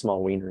especially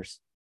small wieners.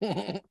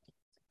 I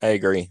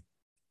agree.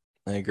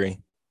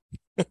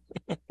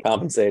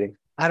 Compensating.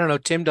 I don't know.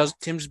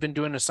 Tim's been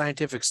doing a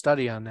scientific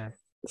study on that.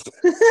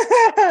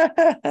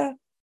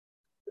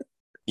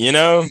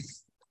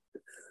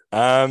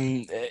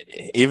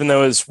 Even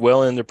though it's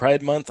well into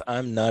Pride Month,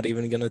 I'm not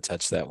even going to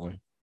touch that one.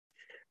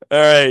 All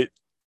right.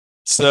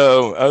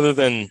 So other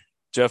than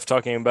Jeff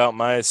talking about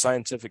my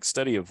scientific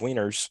study of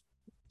wieners,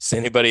 does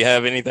anybody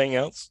have anything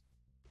else?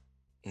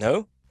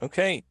 No?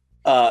 Okay.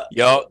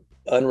 Y'all.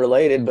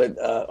 Unrelated, but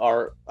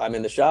I'm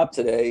in the shop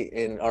today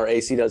and our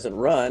AC doesn't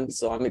run,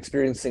 so I'm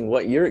experiencing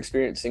what you're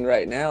experiencing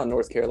right now in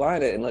North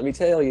Carolina, and let me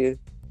tell you,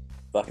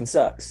 fucking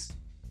sucks.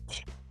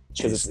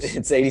 because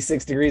it's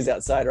 86 degrees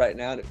outside right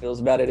now, and it feels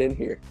about it in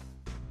here.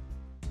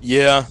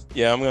 Yeah,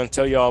 I'm going to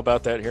tell you all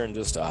about that here in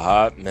just a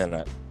hot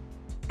minute.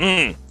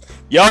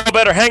 Y'all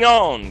better hang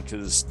on,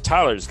 because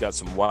Tyler's got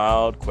some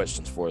wild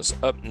questions for us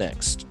up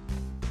next.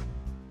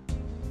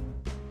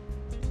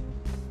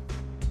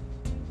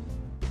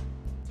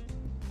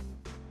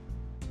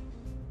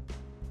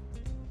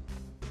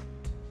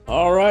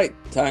 All right,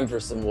 time for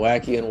some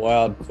wacky and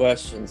wild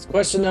questions.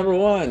 Question number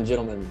 1,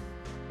 gentlemen.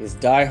 Is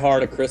Die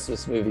Hard a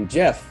Christmas movie?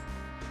 Jeff?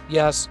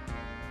 Yes.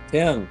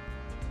 Tim?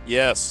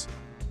 Yes.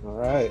 All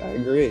right, I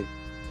agree.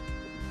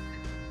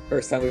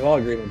 First time we've all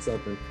agreed on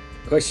something.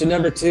 Question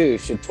number 2.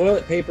 Should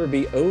toilet paper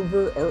be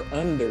over or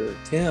under?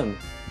 Tim?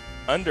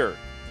 Under,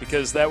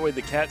 because that way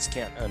the cats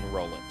can't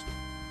unroll it.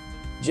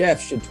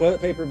 Jeff, should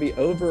toilet paper be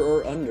over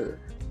or under?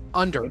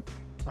 Under.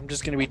 I'm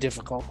just going to be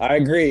difficult. I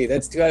agree.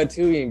 That's 2 out of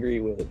 2 we agree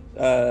with.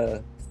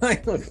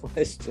 Final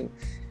question.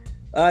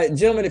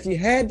 Gentlemen, if you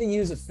had to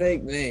use a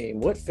fake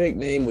name, what fake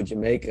name would you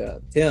make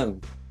up?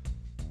 Tim?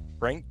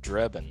 Frank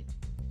Drebin.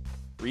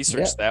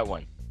 Research that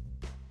one.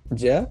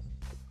 Jeff?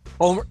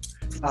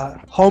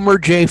 Homer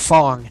J.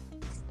 Fong.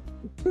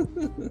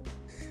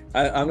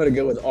 I'm going to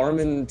go with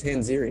Armin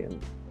Tanzarian.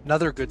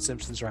 Another good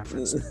Simpsons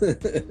reference.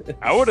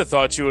 I would have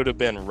thought you would have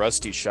been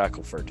Rusty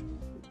Shackelford.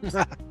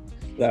 That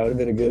would have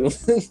been a good one.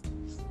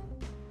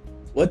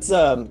 What's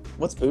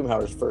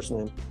Boomhauer's first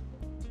name?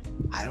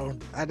 I don't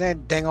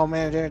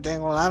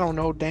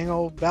know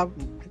Dango about.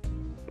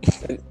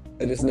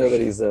 I just know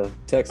that he's a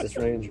Texas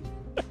Ranger.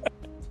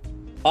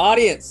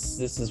 Audience,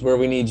 this is where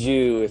we need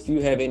you. If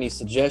you have any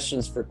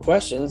suggestions for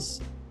questions,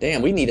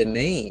 we need a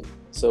name.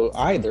 So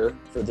either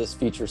for this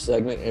feature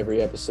segment, every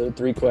episode,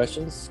 3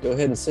 questions, go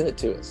ahead and send it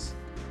to us.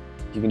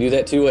 You can do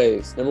that 2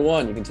 ways. Number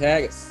 1, you can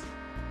tag us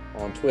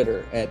on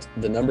Twitter at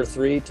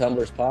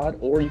the3TumblersPod,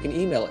 or you can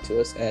email it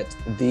to us at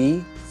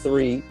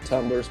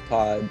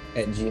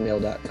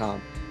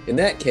the3tumblerspod@gmail.com. In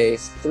that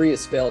case, 3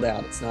 is spelled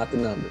out. It's not the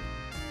number.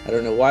 I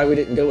don't know why we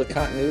didn't go with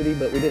continuity,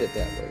 but we did it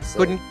that way. So,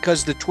 couldn't,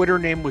 because the Twitter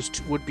name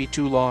would be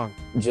too long.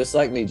 Just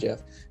like me,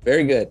 Jeff.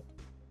 Very good.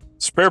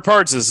 Spare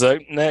Parts is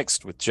up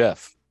next with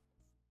Jeff.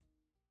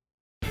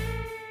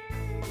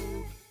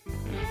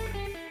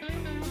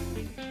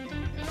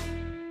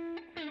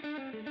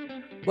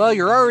 Well,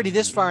 you're already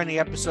this far in the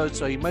episode,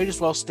 so you might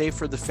as well stay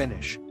for the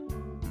finish.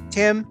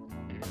 Tim,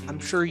 I'm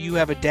sure you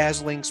have a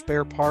dazzling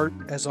spare part,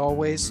 as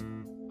always.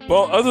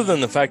 Well, other than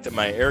the fact that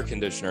my air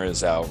conditioner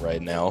is out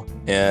right now,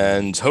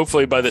 and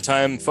hopefully by the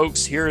time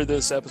folks hear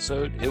this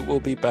episode, it will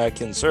be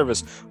back in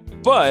service.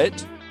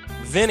 But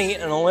Vinny,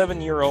 an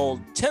 11-year-old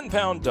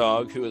 10-pound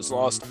dog who has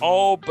lost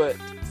all but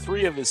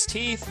 3 of his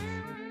teeth,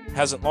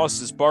 hasn't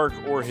lost his bark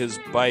or his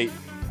bite.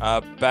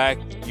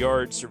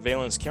 Backyard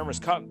surveillance cameras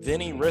caught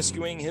Vinny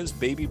rescuing his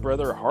baby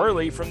brother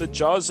Harley from the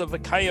jaws of a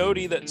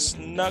coyote that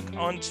snuck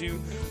onto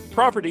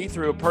property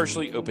through a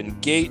partially open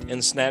gate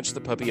and snatched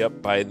the puppy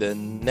up by the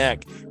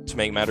neck. To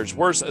make matters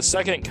worse, a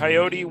second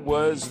coyote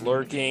was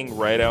lurking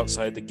right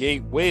outside the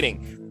gate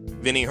waiting.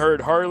 Vinny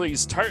heard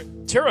Harley's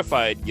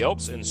terrified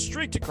yelps and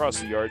streaked across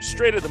the yard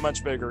straight at the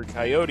much bigger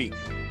coyote.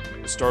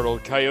 The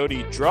startled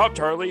coyote dropped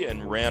Harley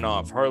and ran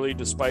off. Harley,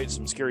 despite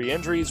some scary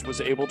injuries, was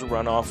able to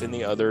run off in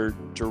the other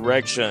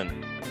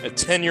direction. A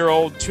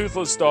 10-year-old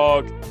toothless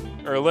dog,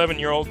 or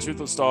 11-year-old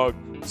toothless dog,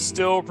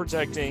 still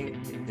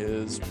protecting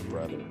his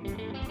brother.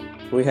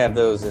 We have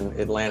those in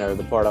Atlanta, or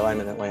the part I'm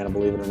in Atlanta,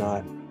 believe it or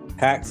not.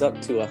 Packs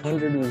up to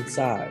 100 in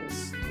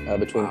size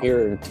between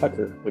here and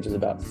Tucker, which is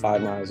about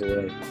 5 miles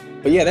away.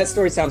 But yeah, that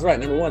story sounds right.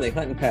 Number 1, they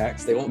hunt in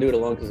packs. They won't do it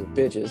alone because of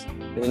bitches.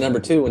 And then number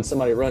 2, when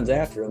somebody runs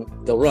after them,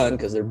 they'll run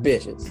because they're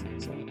bitches.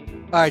 So.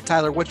 All right,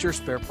 Tyler, what's your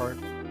spare part?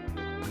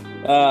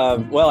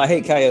 Well, I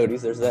hate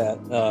coyotes. There's that.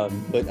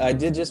 But I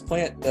did just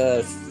plant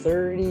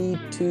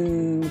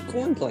 32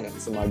 corn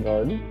plants in my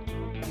garden.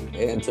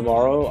 And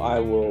tomorrow I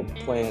will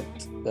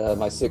plant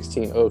my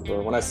 16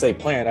 okra. When I say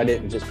plant, I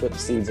didn't just put the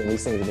seeds in.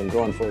 These things have been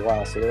growing for a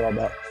while, so they're all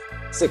about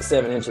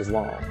 6-7 inches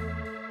long.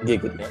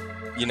 Giggity.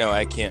 You know,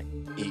 I can't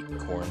eat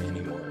corn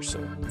anymore, so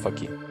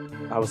fuck you.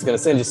 I was going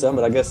to send you some,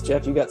 but I guess,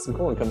 Jeff, you got some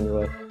corn coming your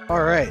way.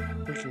 All right,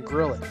 we can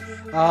grill it.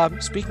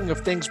 Speaking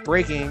of things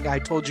breaking, I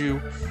told you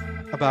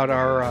about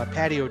our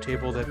patio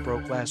table that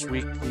broke last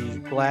week. The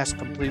glass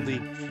completely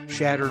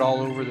shattered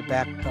all over the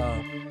back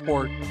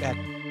back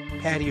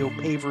patio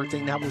paver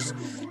thing. That was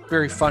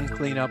very fun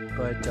cleanup,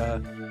 but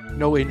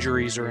no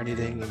injuries or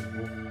anything.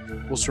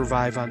 We'll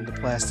survive on the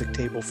plastic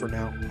table for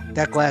now.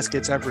 That glass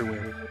gets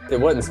everywhere. It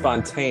wasn't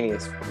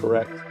spontaneous,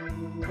 correct?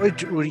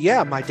 Well,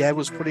 yeah, my dad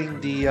was putting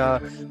the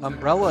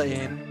umbrella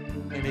in,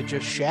 and it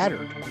just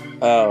shattered.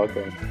 Oh,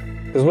 okay.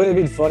 Because wouldn't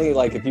it be funny,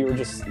 like, if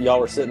y'all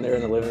were sitting there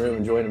in the living room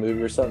enjoying a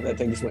movie or something, that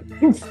thing just went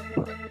poof.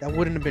 That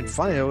wouldn't have been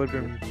funny. It would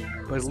have been,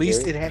 but at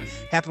least it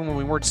happened when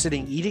we weren't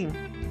sitting eating.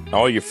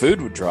 All your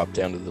food would drop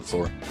down to the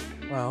floor.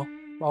 Well,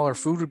 all our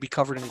food would be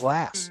covered in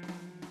glass.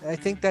 I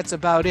think that's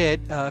about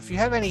it. If you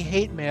have any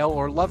hate mail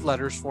or love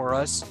letters for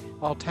us,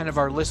 all 10 of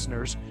our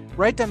listeners,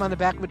 write them on the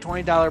back of a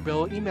 $20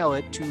 bill, email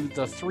it to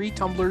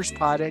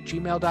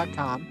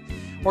the3tumblerspod@gmail.com,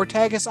 or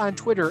tag us on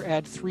Twitter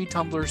at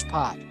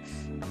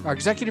 3TumblersPod. Our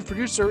executive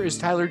producer is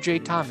Tyler J.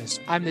 Thomas.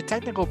 I'm the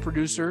technical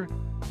producer,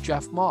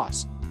 Jeff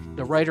Moss.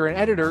 The writer and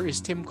editor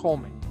is Tim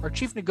Coleman. Our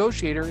chief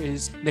negotiator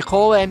is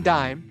Nicole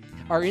Andime.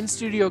 Our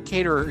in-studio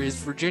caterer is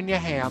Virginia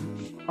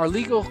Ham. Our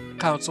legal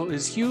counsel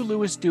is Hugh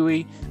Lewis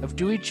Dewey of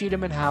Dewey,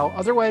 Cheatham & Howe,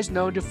 otherwise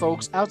known to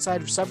folks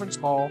outside of Severance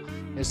Hall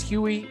as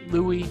Huey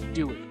Louie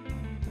Dewey.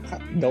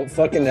 Don't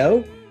fucking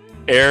know.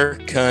 Air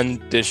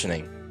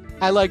conditioning.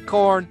 I like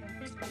corn.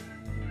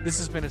 This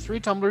has been a 3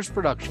 Tumblers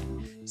production.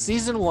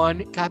 Season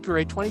 1,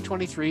 copyright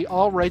 2023,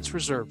 all rights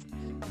reserved.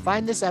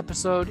 Find this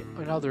episode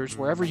and others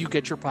wherever you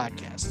get your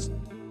podcasts.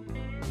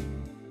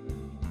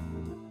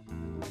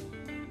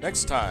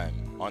 Next time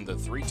on the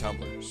 3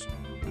 Tumblers.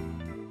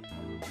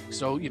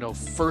 So,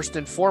 first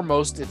and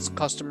foremost, it's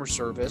customer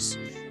service.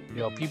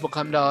 People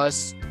come to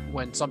us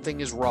when something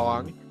is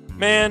wrong.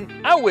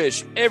 Man, I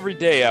wish every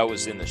day I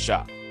was in the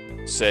shop,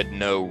 said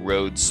no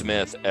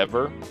roadsmith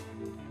ever.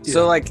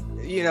 So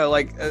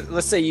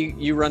let's say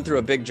you run through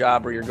a big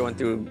job where you're going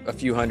through a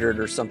few hundred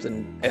or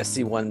something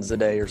SC1s a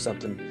day or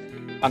something.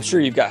 I'm sure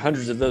you've got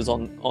hundreds of those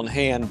on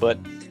hand, but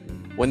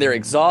when they're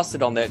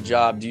exhausted on that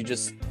job, do you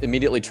just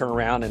immediately turn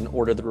around and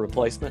order the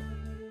replacement?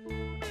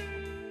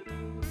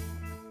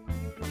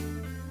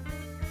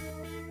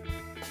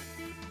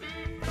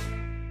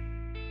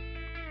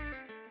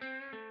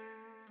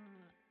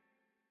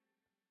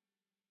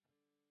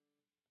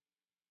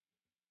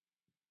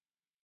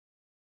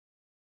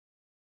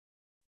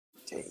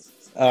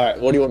 All right,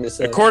 what do you want me to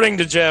say? According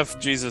to Jeff,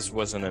 Jesus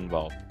wasn't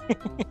involved.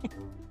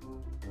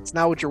 It's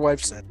not what your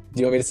wife said.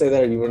 Do you want me to say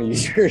that, or do you want to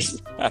use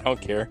yours? I don't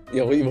care.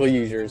 Yeah, we'll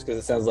use yours because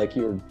it sounds like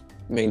you were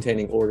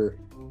maintaining order.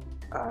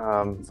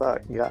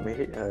 Fuck, you got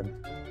me.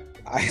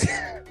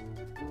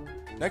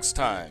 Next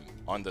time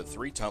on the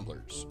 3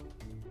 Tumblers.